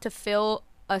enough to fill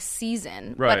a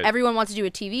season, right. but everyone wants to do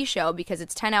a TV show because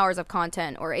it's 10 hours of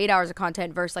content or 8 hours of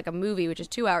content versus like a movie, which is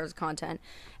 2 hours of content.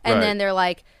 And right. then they're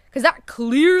like, because that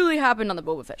clearly happened on the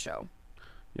Boba Fett show.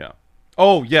 Yeah.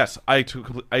 Oh, yes. I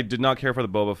did not care for the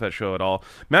Boba Fett show at all.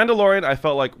 Mandalorian, I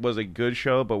felt like was a good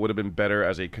show, but would have been better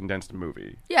as a condensed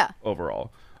movie. Yeah.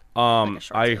 Overall.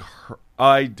 Like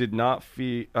I did not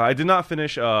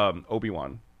finish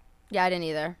Obi-Wan. Yeah, I didn't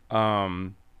either.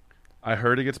 I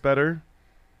heard it gets better.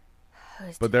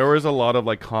 But there was a lot of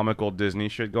like comical Disney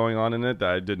shit going on in it that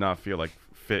I did not feel like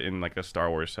fit in like a Star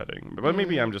Wars setting. But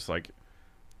maybe I'm just like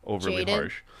overly Jaded.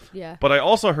 harsh. Yeah. But I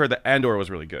also heard that Andor was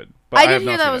really good. But I did have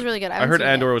hear not that seen was it. really good. I heard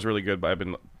Andor was really good, but I've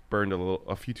been burned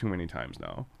a few too many times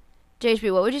now.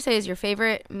 JHB, what would you say is your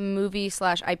favorite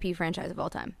movie/IP franchise of all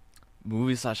time?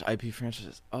 Movie/IP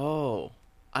franchises. Oh,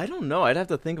 I don't know. I'd have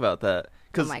to think about that.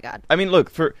 Oh my god. I mean, look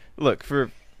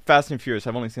for Fast and Furious.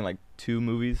 I've only seen like 2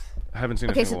 movies. I haven't seen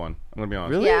a single one. I'm gonna be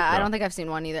honest. Really? Yeah, I don't think I've seen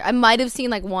one either. I might have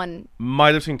seen like one.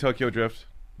 Might have seen Tokyo Drift,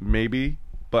 maybe,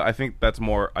 but I think that's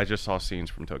more. I just saw scenes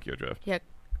from Tokyo Drift. Yeah,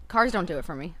 cars don't do it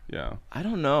for me. Yeah, I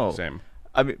don't know. same.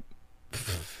 I mean,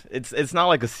 it's not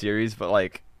like a series, but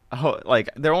like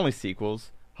they're only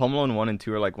sequels. Home Alone 1 and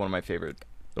 2 are like one of my favorite.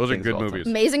 Those are things good of all time. movies.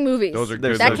 Amazing movies. Those are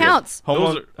good. That movies. counts.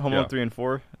 Home Yeah. Alone 3 and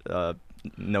 4.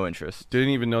 No interest. Didn't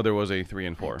even know there was a 3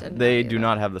 and 4. didn't. They know do either.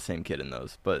 not have the same kid in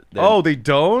those, but Oh, they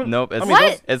don't? nope. It's,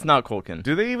 What? It's not Culkin.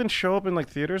 Do they even show up in like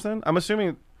theaters then? I'm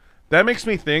assuming that makes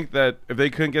me think that if they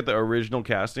couldn't get the original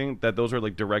casting, that those are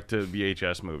like direct to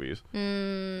VHS movies.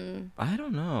 I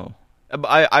don't know.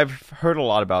 I've heard a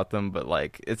lot about them, but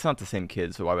like it's not the same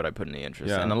kid, so why would I put any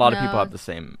interest? Yeah. And a lot of people No. have the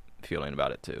same feeling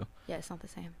about it too. Yeah, it's not the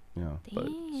same. Yeah, but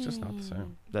it's just not the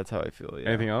same. That's how I feel. Yeah.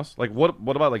 Anything else? Like what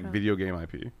about like video game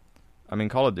IP? I mean,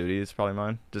 Call of Duty is probably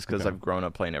mine, just because Okay. I've grown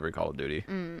up playing every Call of Duty.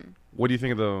 What do you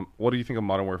think of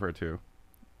Modern Warfare 2?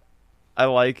 I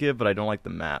like it, but I don't like the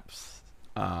maps.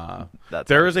 That's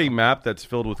There how is I a feel. map that's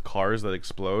filled with cars that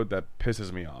explode that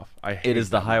pisses me off. I hate It is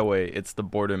the that map. highway. It's the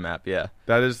border map. Yeah.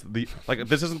 That is the like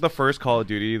this isn't the first Call of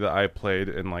Duty that I played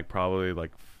in like probably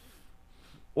like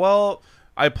well,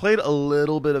 I played a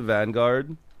little bit of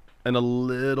Vanguard and a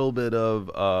little bit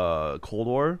of Cold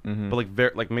War,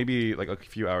 but like maybe like a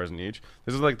few hours in each.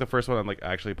 This is like the first one I'm like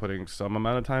actually putting some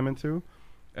amount of time into.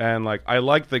 And like I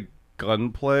like the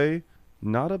gunplay,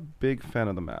 not a big fan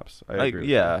of the maps. I agree with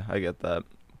Yeah, I get that.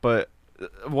 But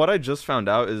what I just found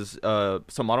out is so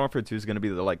Modern Warfare 2 is going to be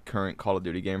the like current Call of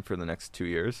Duty game for the next 2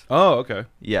 years. Oh, okay.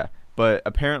 Yeah, but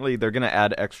apparently they're going to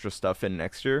add extra stuff in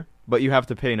next year, but you have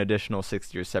to pay an additional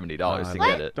 $60 or $70 to What?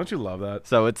 get it. Don't you love that?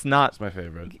 So it's not. That's my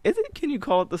favorite. Is it? Can you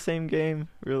call it the same game?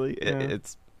 Really? Yeah.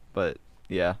 It's. But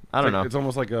yeah, I don't know. It's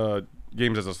almost like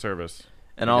games as a service.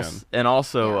 And again.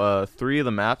 also, 3 of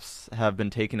the maps have been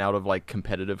taken out of like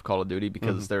competitive Call of Duty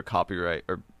because they're copyright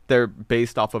or they're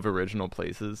based off of original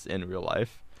places in real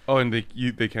life. Oh, and they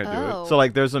can't do Oh. it. So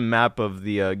like, there's a map of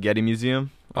the Getty Museum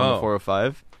on the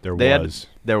 405. There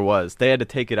There was. They had to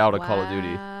take it out of Call of Duty.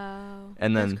 Wow.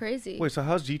 And then- That's crazy. Wait, so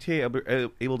how's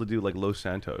GTA able to do like Los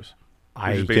Santos?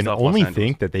 I Which is based can off Los only Angeles.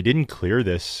 think that they didn't clear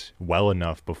this well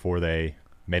enough before they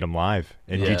made them live,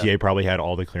 and Yeah. GTA probably had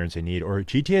all the clearance they need. Or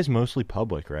GTA is mostly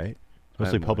public, right?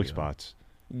 Mostly no public idea. spots.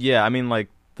 Yeah, I mean like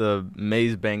the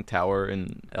Maze Bank Tower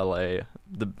in L.A.,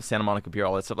 the Santa Monica Pier,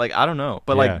 all that stuff. Like I don't know,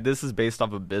 but Yeah. like this is based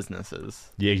off of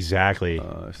businesses. Yeah, exactly.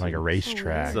 I see. Like a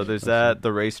racetrack. So there's that,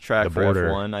 the racetrack The for border.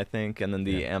 F1, I think, and then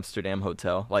the Amsterdam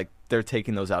Hotel. Like they're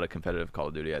taking those out of competitive Call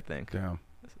of Duty, I think. Damn.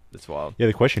 It's wild. Yeah,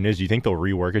 the question is, do you think they'll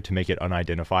rework it to make it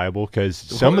unidentifiable? Because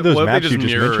some What- of those what if they maps just you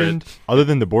just mirror it? mentioned, other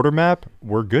than the border map,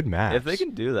 were good maps. If they can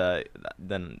do that,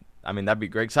 then I mean that'd be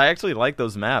great. Cause I actually like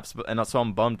those maps, and so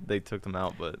I'm bummed they took them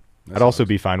out. But I'd also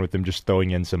be fine with them just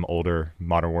throwing in some older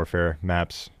Modern Warfare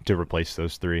maps to replace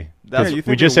those 3. That's- 'Cause you we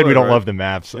think just they said we would, don't right? love the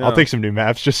maps. Yeah. I'll take some new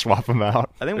maps, just swap them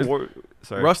out. I think It's-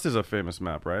 Rust is a famous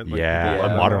map, right? Like, Yeah,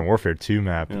 Yeah. a Modern Warfare 2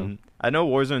 map. Yeah. I know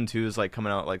Warzone 2 is like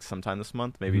coming out like sometime this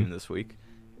month, maybe even this week.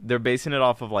 They're basing it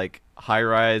off of like High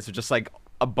Rise, or just like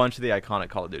a bunch of the iconic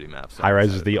Call of Duty maps. So High I'm Rise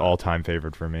is excited the for that. all-time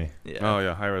favorite for me. Yeah. Oh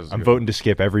yeah, High Res. Is I'm good. voting to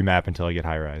skip every map until I get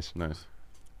High Rise. Nice.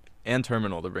 And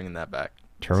Terminal, they're bringing that back.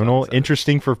 Terminal, So excited.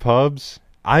 interesting for pubs.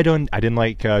 I didn't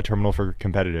like Terminal for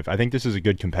competitive. I think this is a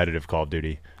good competitive Call of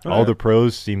Duty. All Alright. the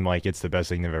pros seem like it's the best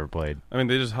thing they've ever played. I mean,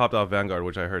 they just hopped off Vanguard,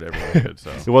 which I heard everyone did.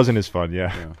 So It wasn't as fun,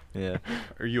 yeah. yeah. Yeah.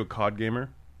 Are you a COD gamer?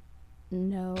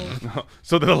 No.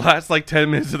 So the last like 10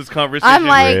 minutes of this conversation. I'm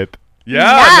like, Rip. Yeah,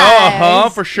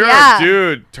 Nice. for sure, Yeah.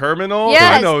 dude. Terminal,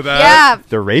 Yes. I know that. Yeah.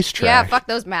 The racetrack. Yeah, fuck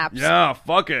those maps. Yeah,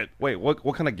 fuck it. Wait, what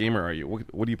kind of gamer are you?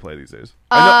 What do you play these days?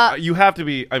 I know, you have to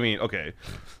be. I mean, okay.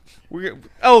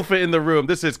 Elephant in the room.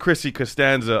 This is Chrissy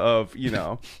Costanza of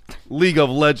League of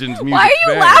Legends music. Why are you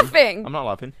fan. laughing? I'm not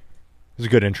laughing. It's a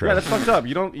good intro. Yeah, that's fucked up.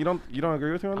 You don't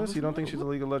agree with me on this? You don't think she's a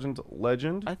League of Legends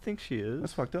legend? I think she is.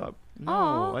 That's fucked up. No,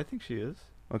 Aw. I think she is.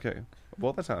 Okay.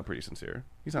 Well, that sounded pretty sincere.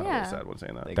 You sounded a Yeah. little sad when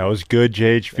saying that. That was good,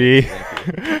 JHB.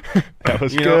 That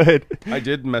was good. I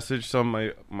did message some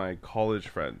of my college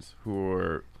friends who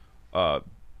were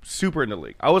super into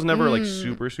League. I was never like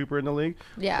super into League.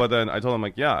 Yeah. But then I told them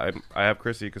like, yeah, I have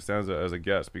Chrissy Costanza as a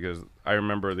guest because I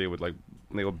remember they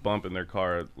would bump in their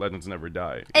car Legends Never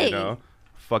Die. Hey. You know?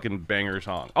 Fucking banger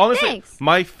song. Honestly, Thanks.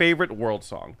 my favorite world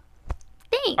song.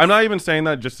 Thanks. I'm not even saying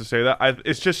that just to say that.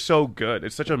 It's just so good.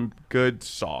 It's such a good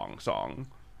song.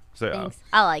 So yeah. Thanks.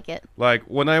 I like it. Like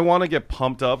when I want to get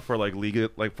pumped up for like League,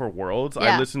 like for Worlds, I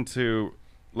Yeah. listen to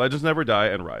Legends Never Die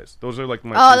and Rise. Those are like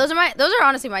my. Oh, two- those are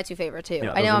honestly my two favorite too.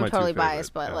 Yeah, I those know are I'm my two totally favorite,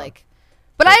 biased, but yeah.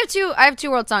 but I have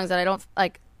two world songs that I don't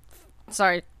like.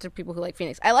 Sorry to people who like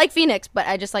Phoenix. I like Phoenix, but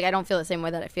I just I don't feel the same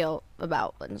way that I feel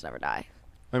about Legends Never Die.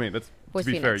 I mean, that's to with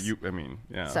be Phoenix. fair.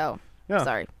 Yeah. So Yeah.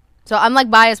 sorry. So I'm like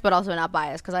biased, but also not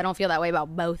biased because I don't feel that way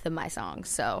about both of my songs.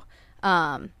 So,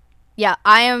 yeah,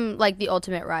 I am like the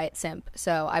ultimate Riot simp.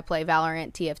 So I play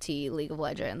Valorant, TFT, League of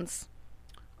Legends.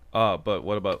 But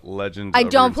what about Legends? I of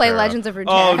don't play Runeterra? Legends of Runeterra.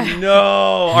 Oh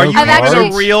no! Are you I've even actually-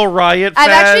 a real Riot fan?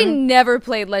 I've actually never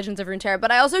played Legends of Runeterra,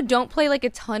 but I also don't play like a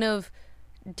ton of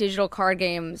digital card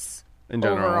games In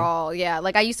general. overall. Yeah,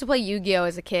 like I used to play Yu-Gi-Oh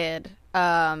as a kid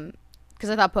because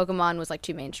I thought Pokemon was like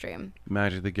too mainstream.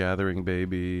 Magic the Gathering,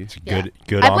 baby. It's a Yeah.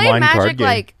 good I played online card Magic game.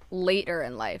 like later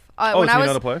in life. Oh, When so I you was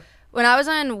know how to play? when I was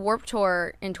on Warped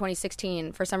Tour in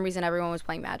 2016, for some reason everyone was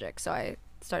playing Magic, so I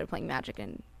started playing Magic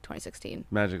in 2016.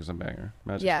 Magic is a banger.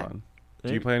 Magic's Yeah. fun.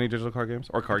 Do you play any digital card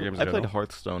games or card games? I in played general?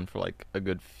 Hearthstone for like a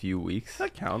good few weeks.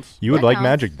 That counts. You would That like counts.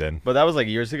 Magic then. But that was like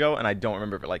years ago, and I don't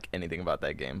remember like anything about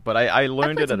that game. But I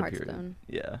learned played it at some a period. Hearthstone.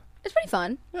 Yeah, It's pretty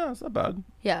fun. Yeah, it's not bad.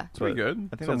 Yeah. It's pretty But good.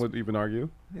 I think Some that's- would even argue.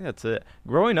 I think that's it.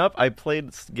 Growing up, I played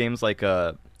games like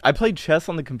I played chess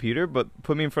on the computer, but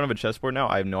put me in front of a chessboard now,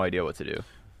 I have no idea what to do.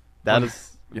 That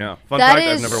is Yeah. Fun That fact: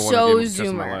 is I've never won so a game of chess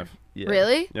in my Zoomer. life. yeah.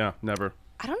 Really? Yeah, never.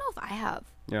 I don't know if I have.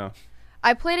 Yeah.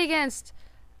 I played against.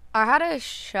 I had a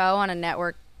show on a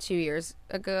network 2 years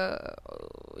ago.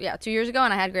 Yeah, 2 years ago,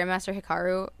 and I had Grandmaster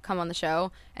Hikaru come on the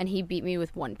show, and he beat me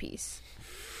with one piece.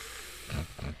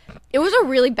 It was a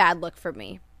really bad look for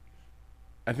me.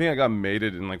 I think I got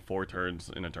mated in like 4 turns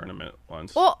in a tournament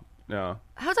once. Well, Yeah.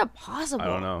 how's that possible? I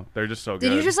don't know. They're just so good.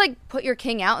 Did you just like put your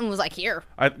king out and was like, here?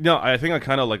 I think I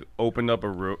kind of like opened up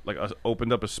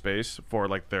opened up a space for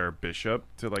like their bishop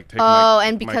to like take. Oh, my,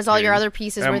 and my because all your king. other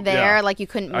pieces And- were there, yeah. like you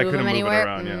couldn't I move couldn't them move it anywhere.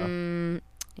 around,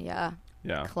 Yeah,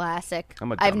 Yeah. classic.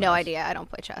 I'm a I have no dumbass. idea. I don't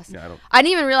play chess. Yeah, I don't. I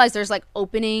didn't even realize there's like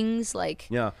openings. Like,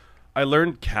 Yeah, I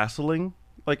learned castling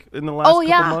like in the last Oh, couple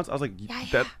yeah. months. I was like, Yeah,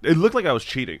 that it looked like I was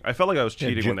cheating. I felt like I was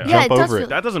cheating when they. Yeah, jump it does over feel- it.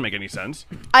 That doesn't make any sense.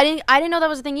 I didn't know that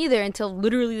was a thing either until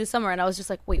literally this summer, and I was just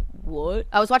like, wait, what?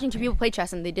 I was watching 2 people play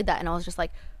chess, and they did that, and I was just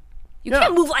like, you Yeah.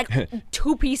 can't move like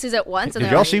 2 pieces at once. And Did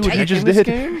they're y'all like, see what he "Hey." just In this did?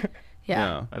 game?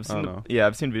 Yeah. I've I seen don't know.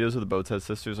 I've seen videos of the Botez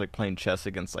sisters like playing chess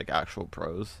against like actual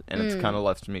pros, and it's kind of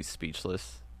left me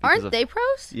speechless. because Aren't of- they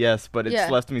pros? Yes, but it's Yeah.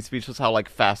 left me speechless how like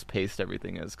fast paced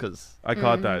everything is. Because I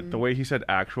caught that. The way he said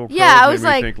actual pros Yeah, I made was me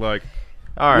like- think like,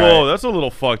 all right, whoa, that's a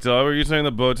little fucked up. Are you saying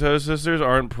the Botez sisters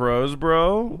aren't pros,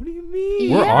 bro? what do you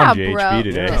mean? We're Yeah, on JHB bro.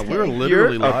 today. Yeah, Just we're kidding.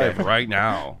 literally You're- live okay. right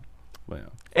now. Well, yeah.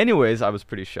 Anyways, I was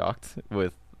pretty shocked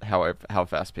with how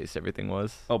fast paced everything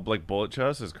was. Oh, like bullet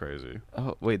chess is crazy.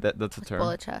 Oh wait, that's a term.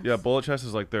 Bullet chess. Yeah, bullet chess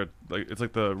is like it's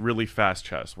like the really fast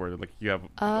chess where like you have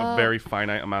a very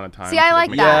finite amount of time. See, I to, like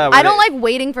make- that. Yeah, I when don't it- like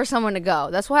waiting for someone to go.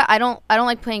 That's why I don't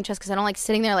like playing chess because I don't like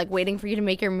sitting there like waiting for you to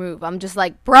make your move. I'm just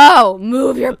like, bro,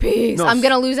 move your piece. No, I'm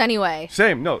gonna lose anyway.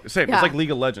 Same. Yeah. It's like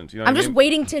League of Legends. You know what I'm I just mean?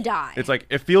 waiting to die. It's like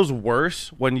it feels worse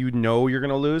when you know you're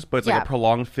gonna lose, but it's like Yeah. a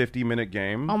prolonged 50-minute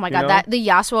game. Oh my you god, know? that the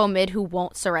Yasuo mid who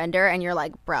won't surrender, and you're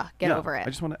like, bruh, get Yeah, over it. I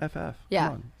just want to FF. Yeah.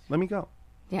 Come on. Let me go.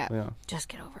 Yeah. Yeah. Just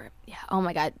get over it. Yeah. Oh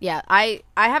my god. Yeah. I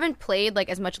haven't played like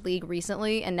as much League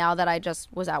recently, and now that I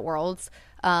just was at Worlds,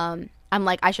 I'm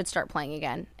like I should start playing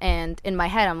again. And in my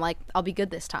head, I'm like, I'll be good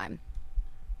this time.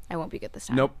 I won't be good this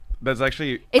time. Nope. That's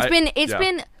actually. It's yeah.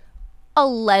 been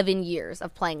 11 years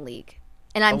of playing League,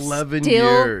 and I'm 11 still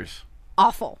years.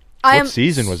 awful. I am What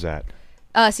season was that?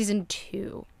 season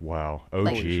 2. Wow.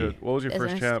 Holy OG. shit. What was your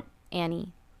first Business. champ?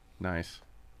 Annie. Nice.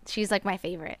 She's like my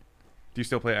favorite. Do you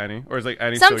still play Annie, or is like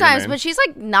Annie still your Sometimes, main? but she's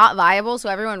like not viable, so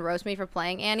everyone roasts me for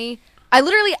playing Annie. I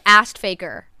literally asked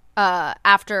Faker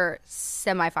after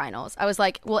semifinals. I was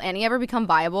like, "Will Annie ever become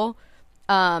viable?"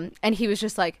 And he was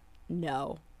just like,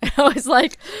 "No." And I was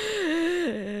like,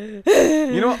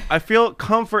 you know, I feel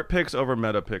comfort picks over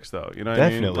meta picks, though. You know what I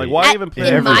mean? Definitely. Like, why even play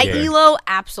in every my game. elo?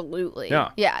 Absolutely.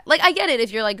 Yeah. Like I get it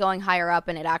if you're like going higher up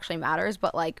and it actually matters,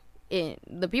 but like in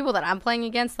the people that I'm playing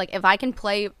against, like if I can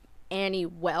play Annie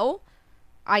well,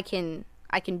 I can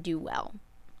do well.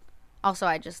 Also,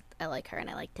 I like her and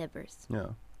I like Tibbers. Yeah.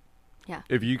 Yeah.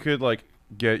 If you could like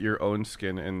get your own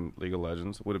skin in League of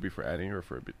Legends, would it be for Annie or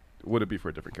would it be for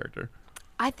a different character?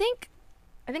 I think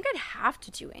I'd have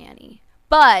to do Annie.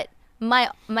 But my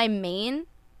main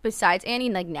besides Annie,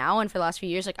 like now and for the last few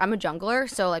years, like I'm a jungler,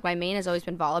 so like my main has always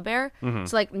been Volibear. Mm-hmm.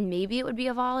 So like maybe it would be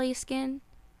a Volley skin.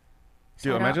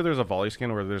 Dude, imagine there's a Volley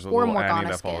skin where there's a Or little Annie Morgana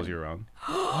that follows skin. you around.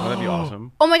 Wouldn't that be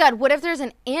awesome? Oh my god, what if there's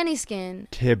an Annie skin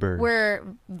Tibber. where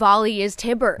Volley is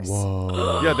Tibbers?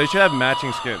 Whoa. Yeah, they should have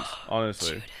matching skins,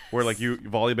 honestly. Where like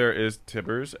Volibear is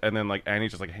Tibbers, and then like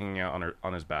Annie's just like hanging out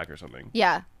on his back or something.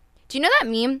 Yeah. Do you know that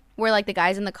meme where like the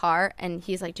guy's in the car and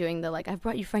he's like doing the like I've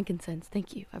brought you frankincense,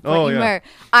 thank you. I've brought you myrrh.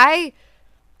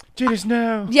 Judas,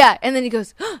 no. Yeah, and then he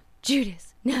goes, oh,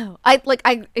 Judas, no.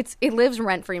 It lives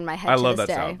rent free in my head. I to love this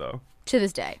that day. sound though. To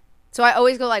this day. So I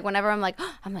always go like whenever I'm like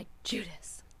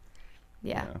Judas.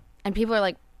 Yeah. And people are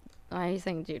like, why are you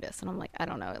saying Judas? And I'm like, I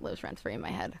don't know. It lives rent free in my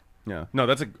head. Yeah.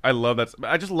 No, I love that.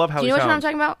 I just love how Do you know he which one I'm sounds.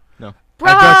 talking about? No.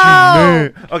 Bro!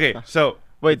 Okay, so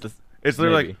Wait, it's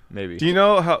literally maybe. Do you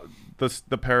know how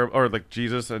the pair or like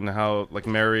Jesus and how like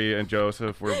Mary and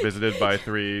Joseph were visited by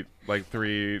three?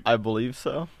 I believe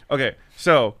so. Okay,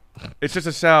 so it's just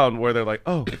a sound where they're like,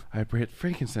 "Oh, I brought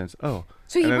frankincense." Oh,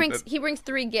 So he and then brings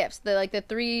three gifts. The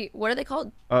three. What are they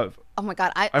called? Oh my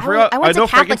god! I forgot. I I went know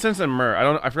to Catholic. frankincense and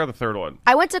myrrh. I forgot the third one.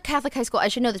 I went to Catholic high school. I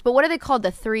should know this, but what are they called?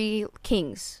 The three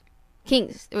kings.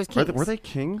 Kings. It was kings. Were they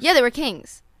kings? Yeah, they were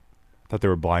kings. Thought they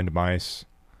were blind mice.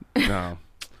 No.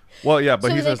 Well, yeah, but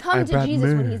so he they says, come "I to brought Jesus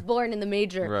when myrrh." he's born in the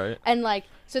manger, Right. and like,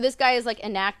 so this guy is like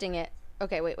enacting it.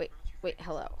 Okay, wait.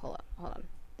 Hold on.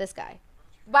 This guy.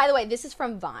 By the way, this is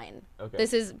from Vine. Okay.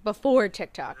 This is before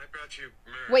TikTok. I brought you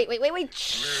myrrh. Wait.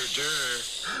 Shh.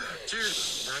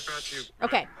 Judas, I brought you myrrh.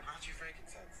 Okay. I brought you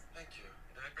frankincense. Thank you.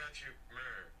 And I brought you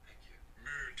myrrh. Thank you.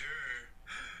 Murder.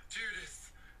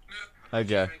 Judas. No.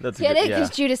 Okay, that's a Get good, it? yeah.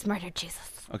 Because Judas murdered Jesus.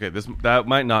 Okay, that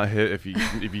might not hit if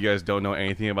you guys don't know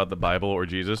anything about the Bible or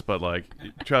Jesus, but like,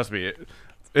 trust me,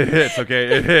 it hits.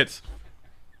 Okay, it hits.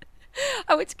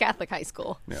 I went to Catholic high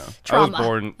school. Yeah, Trauma. I was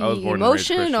born and raised Emotional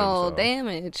Christian, so-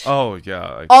 damage. Oh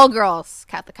yeah. Like, All girls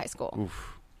Catholic high school.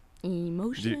 oof.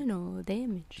 Emotional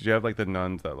damage. Did you have like the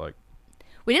nuns that like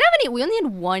We didn't have any. We only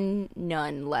had one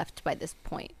nun left by this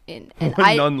point. And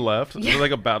one nun left? Was it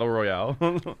like a battle royale?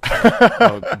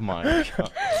 Oh my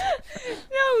god.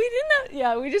 No, we didn't have.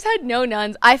 Yeah, we just had no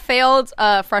nuns. I failed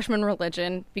freshman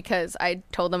religion because I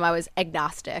told them I was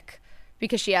agnostic.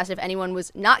 Because she asked if anyone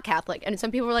was not Catholic, and some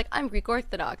people were like, "I'm Greek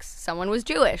Orthodox." Someone was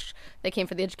Jewish. They came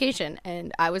for the education,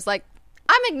 and I was like,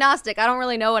 "I'm agnostic. I don't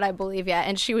really know what I believe yet."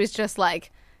 And she was just like,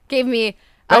 gave me.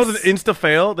 That was an insta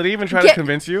fail. Did he even try to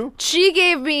convince you? She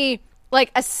gave me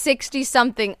like a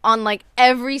 60-something on like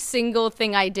every single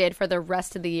thing I did for the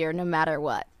rest of the year, no matter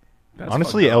what. That's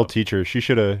Honestly, fucked L up. teacher. She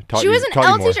should have taught She you. was an taught you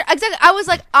L more. teacher. Exactly. I was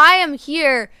like, I am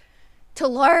here to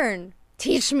learn.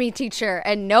 Teach me, teacher.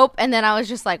 And nope. And then I was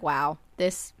just like, wow,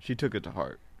 this. She took it to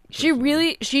heart. She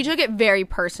took it very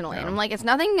personally. And I'm like, it's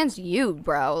nothing against you,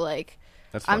 bro. Like,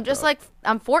 That's I'm fucked just up. like,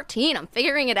 I'm 14. I'm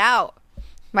figuring it out.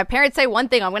 My parents say one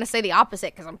thing, I'm going to say the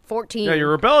opposite because I'm 14. Yeah,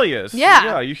 you're rebellious. Yeah.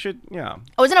 Yeah, you should. Yeah.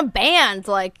 I was in a band.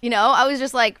 Like, you know, I was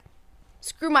just like,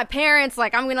 screw my parents.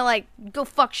 Like, I'm going to like go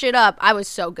fuck shit up. I was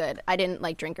so good. I didn't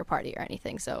like drink or party or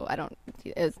anything. So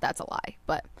that's a lie.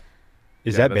 But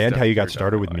Is Yeah, that that's band how you got definitely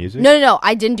started with definitely. music? no.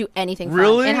 I didn't do anything fun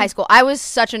Really? in high school. I was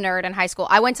such a nerd in high school.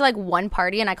 I went to like one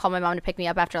party and I called my mom to pick me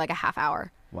up after like a half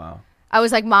hour. Wow. I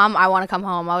was like, Mom, I want to come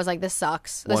home. I was like, this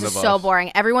sucks. This One is of so us.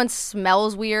 boring. Everyone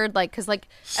smells weird. Like, cause like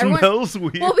everyone, Smells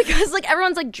weird. well, because like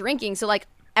everyone's like drinking. So like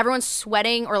everyone's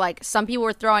sweating or like some people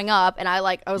were throwing up. And I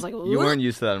was like, You weren't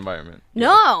used to that environment.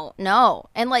 No.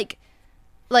 And like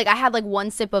I had like one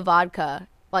sip of vodka.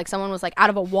 Like someone was like out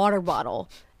of a water bottle.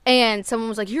 And someone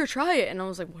was like, here, try it. And I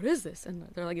was like, what is this? And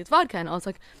they're like, it's vodka. And I was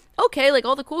like, okay, like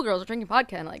all the cool girls are drinking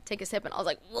vodka. And like take a sip. And I was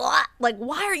like, what? Like,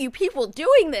 why are you people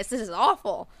doing this? This is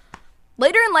awful.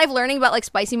 Later in life, learning about like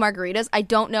spicy margaritas, I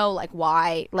don't know like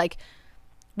why. Like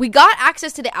we got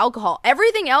access to the alcohol.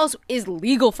 Everything else is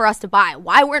legal for us to buy.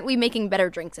 Why weren't we making better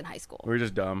drinks in high school? We're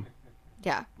just dumb.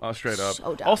 Yeah. Straight up.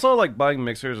 So dumb. Also, like buying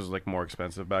mixers was like more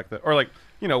expensive back then, or like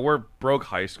we're broke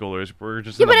high schoolers. We're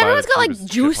just Yeah, gonna but buy everyone's the got like cheapest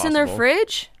shit juice in their possible.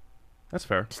 fridge. That's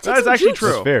fair. take That is some actually juice.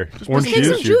 true. That's fair. Orange Take juice,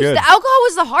 some you're juice. good. The alcohol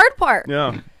was the hard part.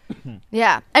 Yeah.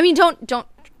 Yeah. I mean, don't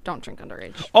drink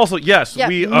underage. Also, yes, Yeah,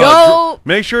 we no-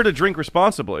 make sure to drink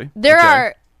responsibly. There Okay.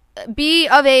 are be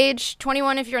of age,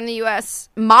 21 if you're in the U.S.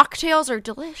 Mocktails are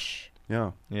delish,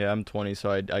 Yeah, Yeah, I'm 20,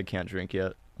 so I can't drink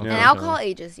yet. Yeah. and alcohol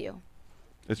ages you.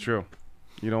 it's true.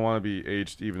 You don't want to be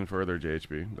aged even further,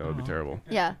 JHB. That would be terrible.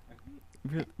 Yeah.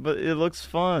 But it looks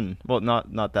fun. Well,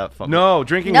 not that fun. No,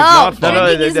 drinking No, is not fun.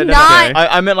 drinking is that's not- okay.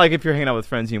 I meant like if you're hanging out with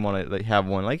friends, and you want to like have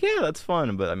one. Like, yeah, that's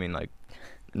fun. But I mean, like,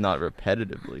 not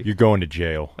repetitively. You're going to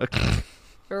jail.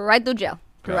 Right to jail.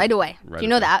 Yeah. Right away. Right Do you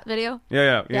know away. that video?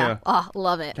 Yeah. Oh,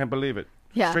 love it. Can't believe it.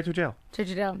 Yeah. Straight to jail. Straight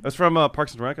you down. That's from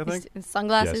Parks and Rec, I think.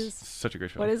 Sunglasses. Such a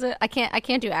great show. What is it? I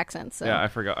can't do accents. So. Yeah, I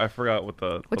forgot what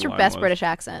the. What's the your line best was. British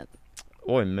accent?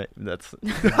 That's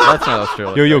not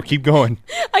Australia. Yo, keep going.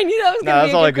 I knew that was No, gonna that's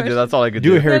be a all I good could do. question. That's all I could Do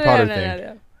do. a Harry No, Potter no, thing.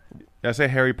 no. Yeah, say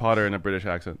Harry Potter in a British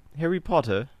accent. Harry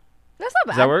Potter. That's not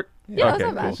bad. Does that work? Yeah, that's okay,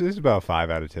 not bad. cool. This is about 5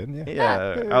 out of 10.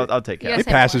 Yeah. Yeah, I'll take You it. gotta It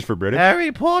say passes more. for British.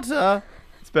 Harry Potter.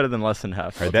 It's better than less than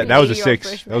half. All right, Okay, that was a you're 6.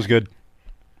 British That was man. good.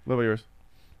 What about yours?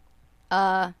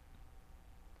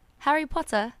 Harry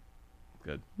Potter.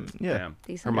 Good. Yeah. Damn.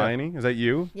 Decent. Hermione, is that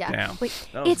you? Yeah. Damn. Wait,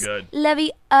 That was it's good.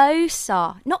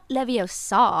 Leviosa, not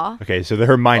Leviosa. Okay, so the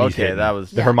Hermione's Okay, hitting. that was-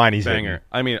 the Yeah. Hermione's Banger. hitting.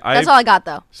 I mean, That's all I got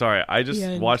though. Sorry, I just The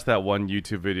end. watched that one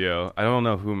YouTube video. I don't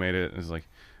know who made it. It's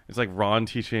like Ron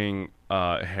teaching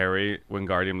Harry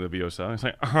Wingardium Leviosa. It's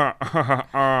like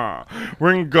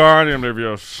Wingardium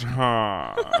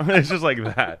Leviosa. It's just like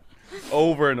that,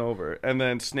 over and over. And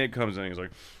then Snape comes in. And he's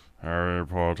like, Harry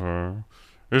Potter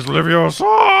is Leviosa.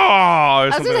 I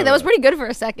was gonna say that was pretty good for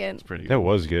a second. pretty. That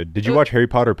was good. Did you watch Harry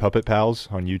Potter Puppet Pals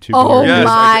on YouTube? Oh Yes,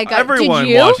 my God. Everyone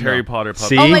Did you? watched Harry Potter.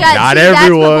 See? Oh my God, Not see,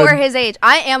 everyone. that's before his age.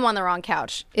 I am on the wrong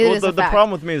couch. It Well, is a the fact.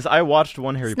 problem with me is I watched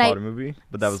one Harry Snape. Potter movie,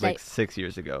 but that was like Snape. 6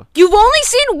 years ago. You've only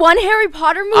seen one Harry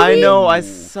Potter movie? I know, I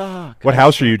suck. What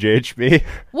house are you, JHB? Wait,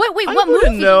 I what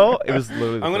wouldn't movie? know. It was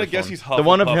literally the I'm gonna first guess one. he's the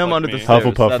one of Hufflepuff him like under me. the stairs.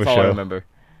 Hufflepuff That's for all I sure. remember.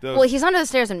 Well, he's under the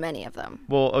stairs in many of them.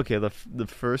 Well, okay, the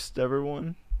first ever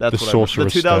one. That's The what I remember.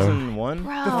 Sorcerer's The Stone. 2001.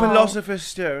 Bro, The Philosopher's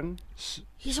Stone.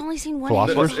 he's only seen one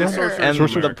Philosopher's Harry Stone? Potter. And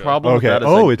Sorcerer's the America. problem Okay. with that is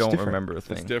Oh, I it's don't different. remember a It's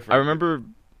thing. different. I remember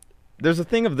there's a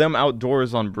thing of them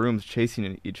outdoors on brooms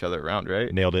chasing each other around,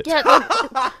 right? Nailed it. Yeah,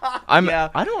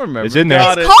 I don't remember. It's in there.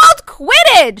 Got it's it. called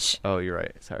Quidditch. Oh, you're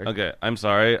right. Sorry. Okay, I'm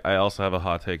sorry. I also have a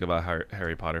hot take about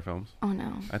Harry Potter films. Oh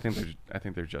no. I think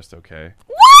they're just okay.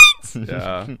 What?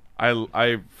 Yeah,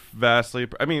 I vastly.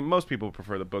 I mean, most people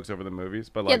prefer the books over the movies,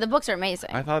 but like Yeah, the books are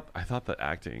amazing. I thought the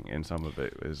acting in some of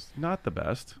it was not the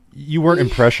best. You weren't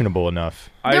impressionable enough.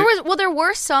 There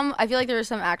were some. I feel like there were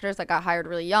some actors that got hired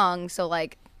really young, so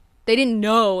like they didn't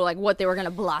know like what they were gonna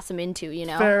blossom into. You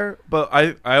know. fair, but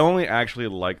I only actually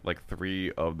liked like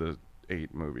 3 of the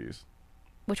 8 movies.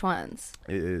 Which ones?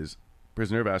 It is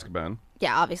Prisoner of Azkaban,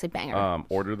 Yeah, obviously banger.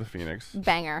 Order of the Phoenix,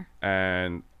 Banger.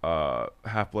 and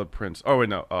Half-Blood Prince. Oh wait,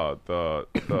 no,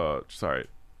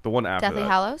 the one after Deathly that.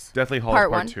 Hallows? Deathly Hallows Part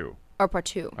Part one? 2. Or part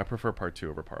 2. I prefer Part 2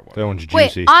 over Part 1. That one's Wait,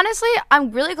 juicy. honestly,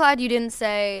 I'm really glad you didn't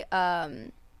say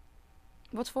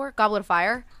what's for Goblet of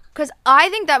Fire, because I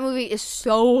think that movie is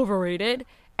so overrated.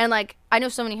 And like, I know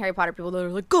so many Harry Potter people that are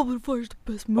like, Goblet of Fire is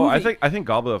the best movie. Oh, I think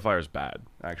Goblet of Fire is bad,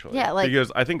 actually. Yeah, like-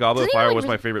 because I think Goblet of Doesn't he Fire like was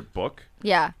my really- favorite book,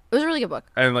 Yeah, it was a really good book.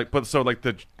 and like, but so like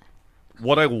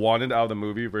what I wanted out of the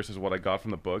movie versus what I got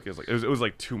from the book is like it was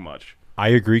like too much. I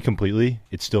agree completely.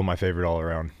 It's still my favorite all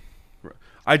around.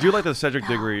 I do like the Cedric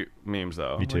Diggory memes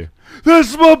though. Me too.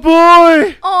 That's my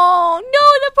boy. Oh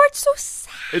no, that part's so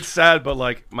sad. It's sad, but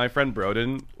like my friend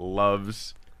Broden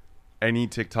loves any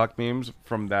TikTok memes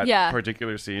from that Yeah.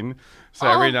 particular scene. So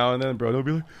Oh. every now and then Broden will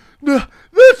be like, "Nah,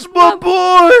 that's my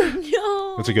boy."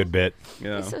 No, That's a good bit.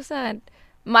 Yeah. It's so sad.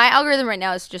 My algorithm right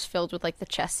now is just filled with like the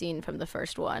chess scene from the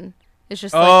first one. It's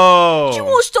just like, Oh. do you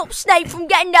want to stop Snape from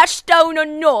getting that stone or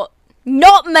not?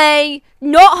 Not me.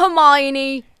 Not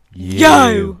Hermione.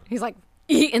 Yo. He's like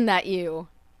eating that you.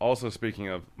 Also, speaking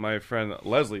of my friend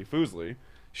Leslie Foosley,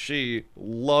 she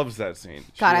loves that scene.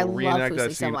 God, I She'll love reenact Foosley that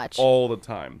so scene much. all the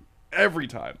time, every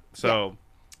time. So,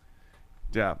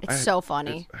 yeah, It's so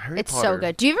funny. Harry It's so Potter.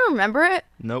 good. Do you even remember it?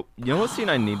 Nope. You know what scene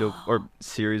I need to, or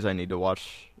series I need to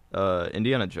watch?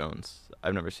 Indiana Jones.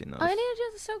 I've never seen those. Oh, Indiana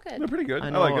Jones is so They're good. pretty good. I I,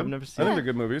 know, like I've them. never I seen think it. they're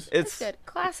good movies. It's It's good.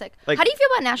 Classic. like- How do you feel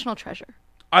about National Treasure?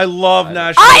 I love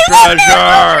National I love Treasure.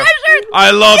 National Treasure!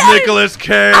 I love Yes! Nicolas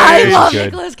Cage. I love good.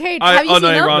 Nicolas Cage. I Have you seen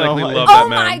him? unironically No, love Oh that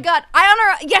man. my god! I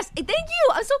honor. Yes, thank you.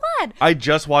 I'm so glad. I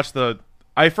just watched the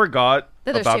I forgot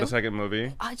That there's about two? the second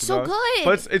movie. Oh, it's to be so honest. good.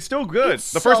 But it's still good.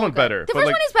 It's The first so one's good. better. The but first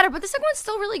like, one is better, but the second one's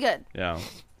still really good. yeah.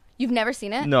 You've never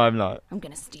seen it? No, I'm not. I'm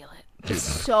gonna steal it. It's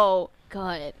so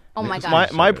good. Oh my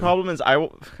god. My problem is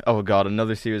oh god,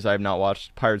 another series I have not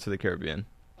watched, Pirates of the Caribbean.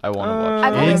 I want to watch.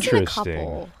 I've it. only seen a Interesting.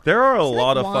 couple. There are a It's like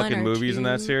lot of one fucking or movies in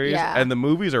that two. series, Yeah. and the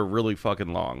movies are really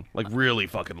fucking long. Like, really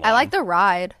fucking long. I like the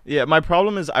ride. Yeah, my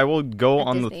problem is I will go At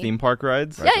on the Disney. theme park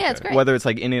rides. Yeah, yeah, it's great. Whether it's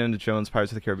like Indiana Jones,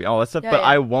 Pirates of the Caribbean, all that stuff, Yeah, but yeah.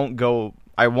 I won't go.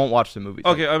 I won't watch the movies.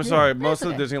 Okay, I'm sorry. That's Most of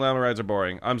okay. the Disneyland rides are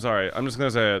boring. I'm sorry. I'm just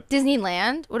gonna say it.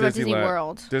 Disneyland? What about Disney Disneyland-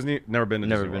 World? Disney, never been to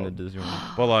Never Disney been World. to Disney World.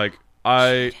 But like,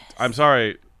 I'm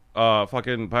sorry.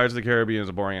 Fucking Pirates of the Caribbean is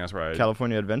a boring ass ride.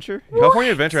 California Adventure.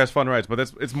 California Adventure has fun rides, but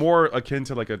it's more akin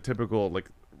to like a typical like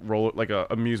a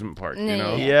amusement park. You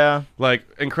know, Yeah. Yeah. like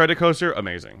Incredicoaster,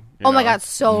 amazing. you Oh my know? god,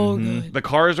 so good. The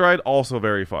Cars ride also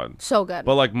very fun. So good.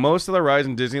 But like most of the rides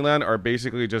in Disneyland are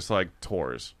basically just like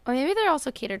tours. Or maybe they're also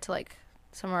catered to like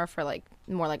somewhere for like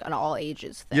more like an all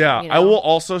ages thing. Yeah, you I know? will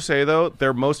also say though,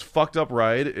 their most fucked up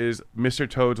ride is Mr.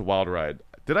 Toad's Wild Ride.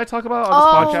 Did I talk about it on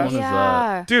Oh this podcast? What is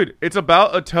yeah. Dude, it's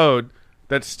about a toad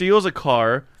that steals a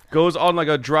car, goes on like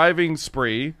a driving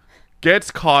spree,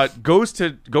 gets caught, goes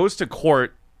to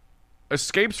court,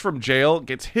 escapes from jail,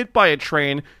 gets hit by a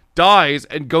train, dies,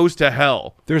 and goes to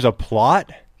hell. There's a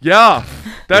plot. Yeah,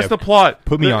 that's Yeah, the plot.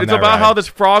 put me on It's that about ride. how this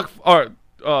frog or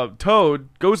toad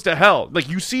goes to hell. Like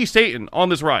you see Satan on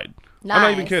this ride. I'm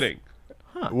not even Nice. kidding.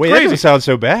 Wait, that Crazy. doesn't sound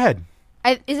so bad.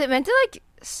 Is it meant to like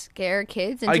scare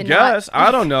kids? Into I guess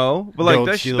I don't know, but like Don't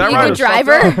that, steal that the ride Being a was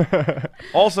fucked driver? up.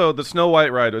 Also, the Snow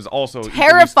White ride was also equally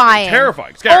Terrifying.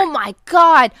 terrifying, scary. Oh my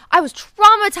god. I was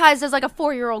traumatized as like a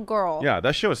 4-year-old girl. Yeah,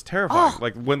 that show is terrifying. Oh.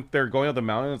 Like when they're going up the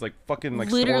mountain, it's like fucking like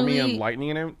stormy Literally- and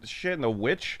lightning and shit, and the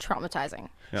witch. Traumatizing.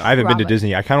 Yeah. I haven't been to Ramen.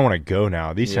 Disney. I kind of want to go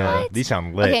now. These Yeah. sound these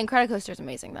sound lit. Okay, Incredicoaster's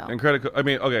amazing though. Incredible. I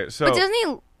mean, okay, so But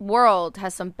Disney World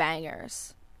has some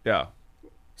bangers. yeah,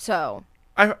 So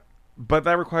but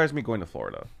that requires me going to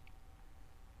Florida.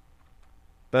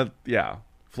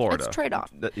 Florida. it's a trade off.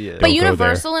 Yeah. But Don't go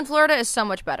Universal in Florida is so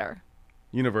much better.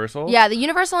 Universal. Yeah, the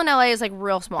Universal in LA is like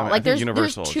real small. I mean, I like think there's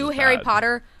Universal is 2 just Harry bad.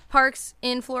 Potter parks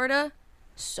in Florida.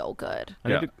 So good. I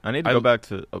need Yeah. to, I need to I- go back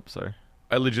to. Oh, sorry.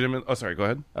 I legitimately. Oh, sorry. Go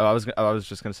ahead. Oh, I was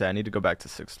just gonna say I need to go back to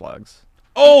Six Flags.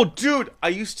 Oh, dude, I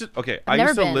used to. Okay, I never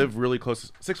used to been. live really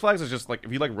close. Six Flags is just like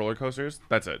if you like roller coasters,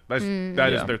 that's it. That is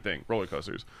Yeah. their thing. Roller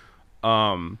coasters.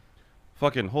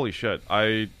 Fucking holy shit!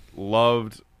 I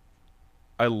loved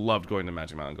going to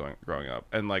Magic Mountain growing up,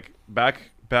 and like back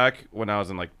when I was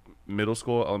in like middle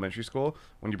school, elementary school,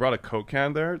 when you brought a Coke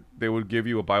can there, they would give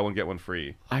you a buy one get one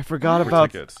free. I forgot For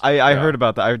about. tickets. I Yeah. heard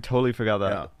about that. I totally forgot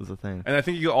that Yeah. was a thing. And I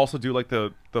think you could also do like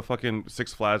the fucking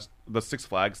Six Flags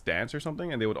dance or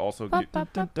something, and they would also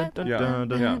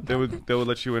yeah. They would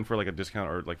let you in for like a discount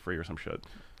or like free or some shit.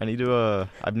 I need to.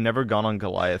 I've never gone on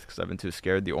Goliath because I've been too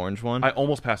scared. The orange one. I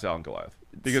almost passed out on Goliath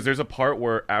because there's a part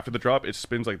where after the drop it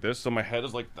spins like this, so my head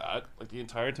is like that, like the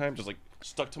entire time, just like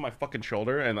stuck to my fucking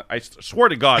shoulder, and I swear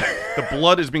to God, the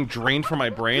blood is being drained from my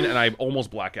brain, and I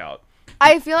almost black out.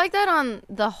 I feel like that on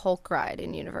the Hulk ride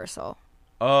in Universal.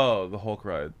 Oh, the Hulk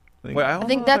ride. Wait, don't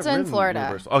think know if that's I've in ridden Florida.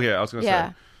 Universal. Okay, I was gonna Yeah.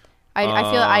 say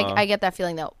I feel I get that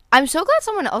feeling though. I'm so glad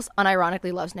someone else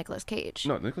unironically loves Nicolas Cage.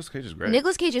 no. Nicolas Cage is great.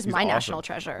 Nicolas Cage is He's my awesome. national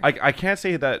treasure. I can't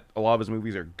say that a lot of his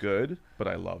movies are good, but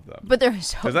I love them. but they're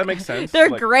so Does that make good. sense? They're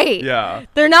Like, great. Yeah.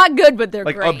 They're not good, but they're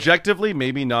Like great. objectively,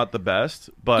 maybe not the best,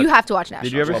 but You have to watch National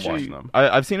Did you ever love see? watching them.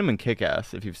 I've seen him in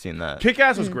Kick-Ass. If you've seen that.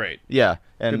 Kick-Ass was great. Yeah,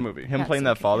 and Good movie. him Yeah, playing seen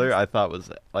that father, Kick-Ass. I thought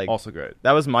was like Also great.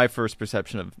 that was my first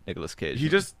perception of Nicolas Cage. He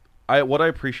just, what I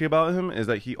appreciate about him is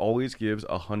that he always gives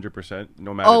 100%,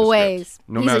 no matter Always. the script.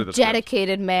 No He's matter a the script.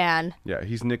 dedicated man. Yeah,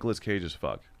 he's Nicolas Cage as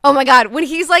fuck. Oh my god, when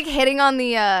he's like hitting on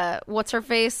the what's her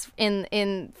face in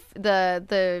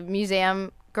the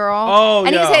museum girl. Oh,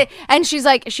 and yeah. and she's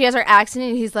like she has her accent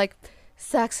and he's like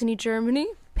Saxony, Germany,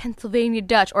 Pennsylvania,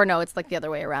 Dutch, or no, it's like the other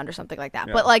way around or something like that.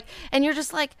 Yeah. But like, and you're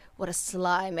just like, what a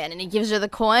sly man, and he gives her the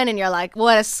coin, and you're like,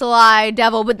 what a sly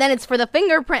devil. But then it's for the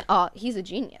fingerprint. Oh, he's a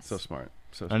genius. So smart.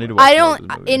 So I smart. need to watch I more of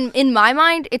don't. his movies. In my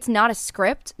mind, it's not a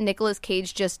script. Nicolas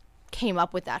Cage just came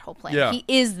up with that whole plan. Yeah. He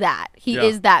is that. He Yeah.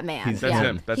 is that man. He's That's yeah.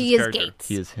 him. That's he his is character. Gates.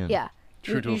 He is him. Yeah.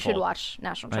 True to you a should fault. watch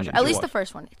National I Treasure. need At to least the watch.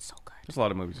 first one. It's so good. There's a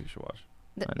lot of movies you should watch.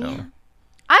 I know. Yeah.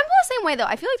 I'm the same way though.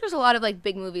 I feel like there's a lot of like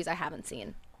big movies I haven't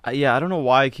seen. Yeah, I don't know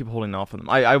why I keep holding off on them.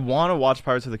 I want to watch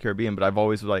Pirates of the Caribbean, but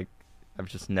I've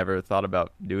just never thought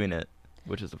about doing it,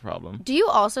 which is the problem. Do you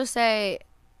also say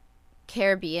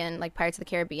Caribbean, like Pirates of the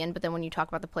Caribbean, but then when you talk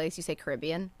about the place, you say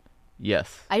Caribbean?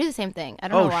 Yes. I do the same thing. I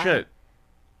don't know Oh why. shit!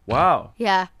 Wow,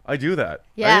 Yeah. I do that. I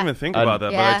Yeah. didn't even think about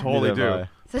that, Yeah. but I totally Neither do. have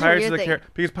Such a weird thing.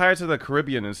 Because Pirates of the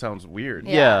Caribbean it sounds weird.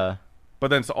 Yeah. But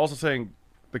then it's also saying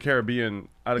the Caribbean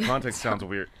out of context sounds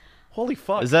weird. Holy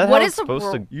fuck! Is that What how is it's the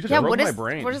supposed to? You just broke my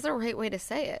brain. What is the right way to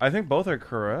say it? I think both are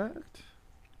correct.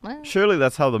 What? Surely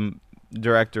that's how the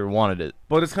director wanted it.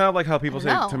 But it's kind of like how people I say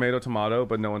don't know. tomato, tomato,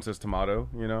 but no one says tomato.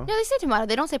 You know? No, they say tomato.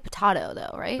 They don't say potato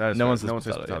though, right? That is No right. one says no one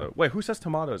says potato, potato. yeah. Wait, who says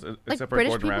tomatoes except for British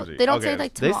Gordon people. Ramsay? They don't Okay. say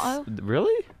like They tomato.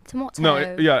 really? Tomato. No,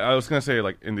 yeah, I was gonna say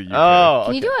like in the UK. Oh,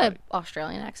 Can you okay, do an fine.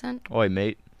 Australian accent? Oi,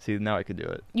 mate. See, now I could do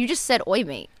it. You just said oi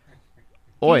mate.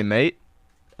 Oi, mate.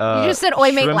 You just said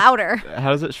oi mate shrimp- louder. How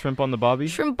does it? Shrimp on the bobby?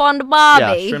 Shrimp on the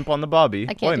bobby. Yeah, shrimp on the bobby.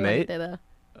 I can't Oi, do mate. anything though.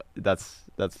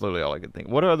 That's literally all I could think.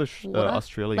 What are other Water?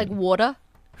 Australian? Like water.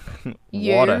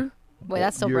 You. Water. Wait,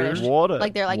 that's still You're- British. Water.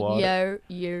 Like they're like Water.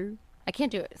 yo. I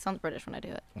can't do it. It sounds British when I do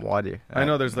it. Water. I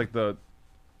know there's like the,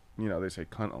 they say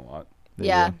cunt a lot. There you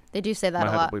Yeah, go. they do say that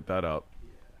Might a lot. have to bleep that out.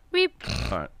 Beep.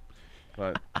 All right.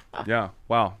 But yeah,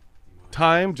 wow,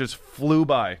 time just flew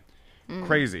by,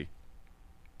 crazy.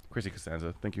 Chrissy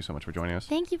Costanza, thank you so much for joining us.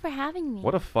 Thank you for having me.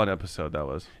 What a fun episode that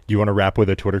was. Do you want to wrap with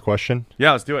a Twitter question?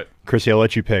 Yeah, let's do it. Chrissy, I'll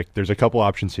let you pick. There's a couple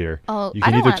options here. Oh, you I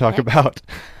can don't either wanna talk pick. about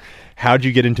how'd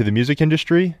you get into the music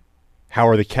industry, how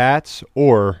are the cats,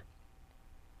 or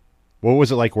what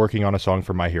was it like working on a song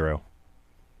for My Hero?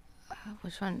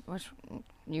 Which one?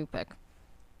 You pick?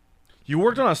 You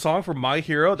worked on a song for My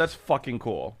Hero. That's fucking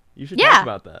cool. You should Yeah. talk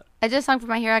about that. I did a song for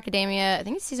My Hero Academia. I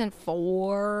think it's season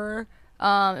 4.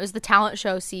 It was the talent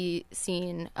show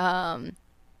scene. And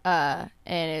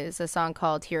it's a song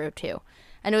called Hero 2.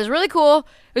 And it was really cool.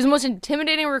 It was the most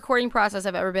intimidating recording process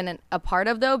I've ever been a part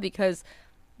of, though, because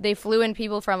they flew in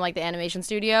people from like the animation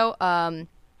studio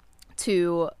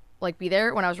to like be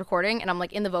there when I was recording, and I'm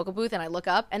like in the vocal booth, and I look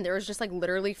up, and there was just like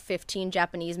literally 15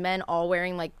 Japanese men all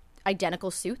wearing like identical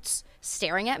suits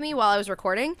staring at me while I was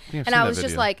recording, Yeah, I've and seen I that was just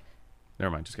video. like, Never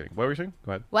mind. Just kidding. What were you saying?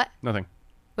 Go ahead. "What? Nothing.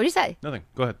 What did you say? Nothing.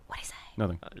 Go ahead. What did you say?"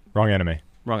 Nothing. Wrong anime.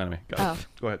 Wrong enemy. Got Oh. it.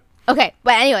 Go ahead. Okay,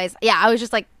 but anyways, yeah, I was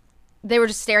just like, they were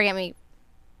just staring at me.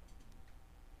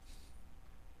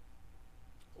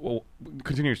 Well,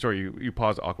 continue your story. You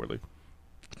paused awkwardly.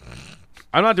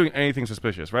 I'm not doing anything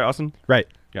suspicious, right, Austin? Right.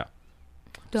 Yeah.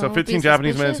 Don't So be 15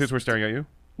 Japanese men in suspicious. suits were staring at you?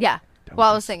 Yeah. Don't While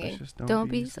I be was singing. suspicious, Don't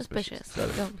be suspicious.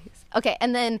 Don't be. Okay,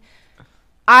 and then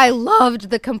I loved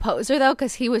the composer though,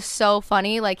 because he was so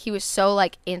funny. Like he was so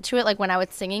like into it. Like when I was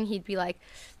singing, he'd be like,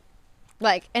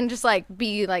 and just like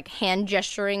be like hand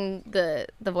gesturing the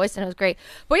voice, and it was great.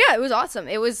 But yeah, it was awesome.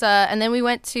 It was, and then we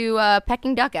went to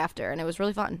Peking Duck after, and it was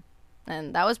really fun.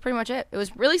 And that was pretty much it. It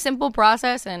was really simple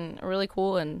process and really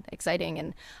cool and exciting.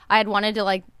 And I had wanted to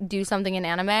like do something in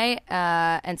anime.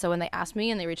 And so when they asked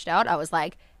me and they reached out, I was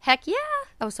like, heck yeah.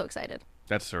 I was so excited.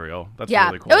 That's surreal. That's Yeah,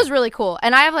 really cool. it was really cool.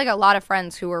 And I have like a lot of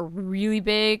friends who are really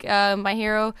big My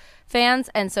Hero fans.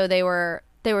 And so they were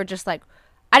just like,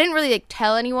 I didn't really like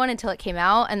tell anyone until it came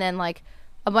out. And then like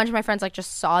a bunch of my friends like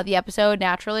just saw the episode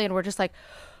naturally and were just like,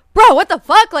 bro, what the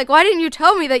fuck? Like, why didn't you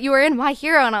tell me that you were in My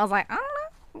Hero? And I was like, I don't know.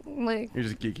 Like, You're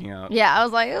just geeking out. yeah, I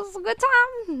was like, it was a good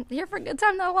time. Here for a good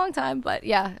time, not a long time, but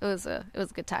yeah, it was a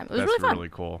good time. It was That's really fun. really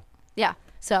cool. Yeah,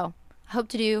 so I hope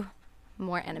to do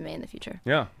more anime in the future.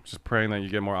 Yeah, just praying that you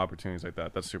get more opportunities like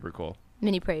that. That's super cool.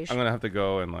 Mini praise. I'm gonna have to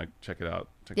go and like check it out,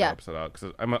 check Yeah. the episode out,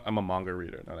 because I'm a manga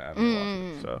reader, not an anime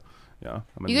watcher. So yeah,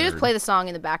 I'm a You could just nerd. play the song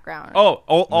in the background. Oh,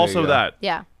 you also go. that.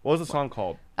 Yeah. What was the song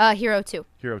called? Hero 2.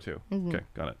 Hero 2. Okay,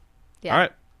 got it. Yeah. All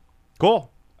right,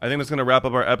 cool. I think that's going to wrap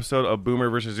up our episode of Boomer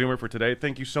versus Zoomer for today.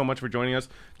 Thank you so much for joining us.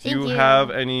 Do Thank you you.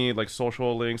 have any like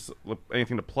social links,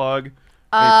 anything to plug? Any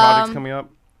projects coming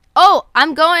up? Oh,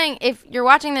 I'm going, if you're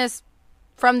watching this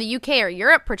from the UK or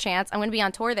Europe, perchance, I'm going to be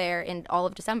on tour there in all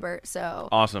of December. So,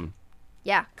 Awesome.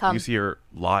 yeah, come. You see her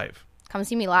live Come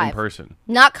see me live. in person.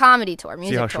 Not comedy tour,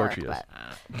 music how tour. short she is.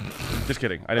 but Just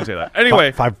kidding. I didn't say that.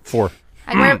 Anyway, 5'4".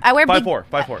 I wear big,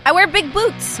 5'4". I wear big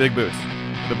boots. Big boots.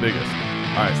 The biggest.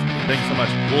 All right. Thank you so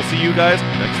much. We'll see you guys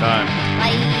next time.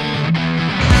 Bye.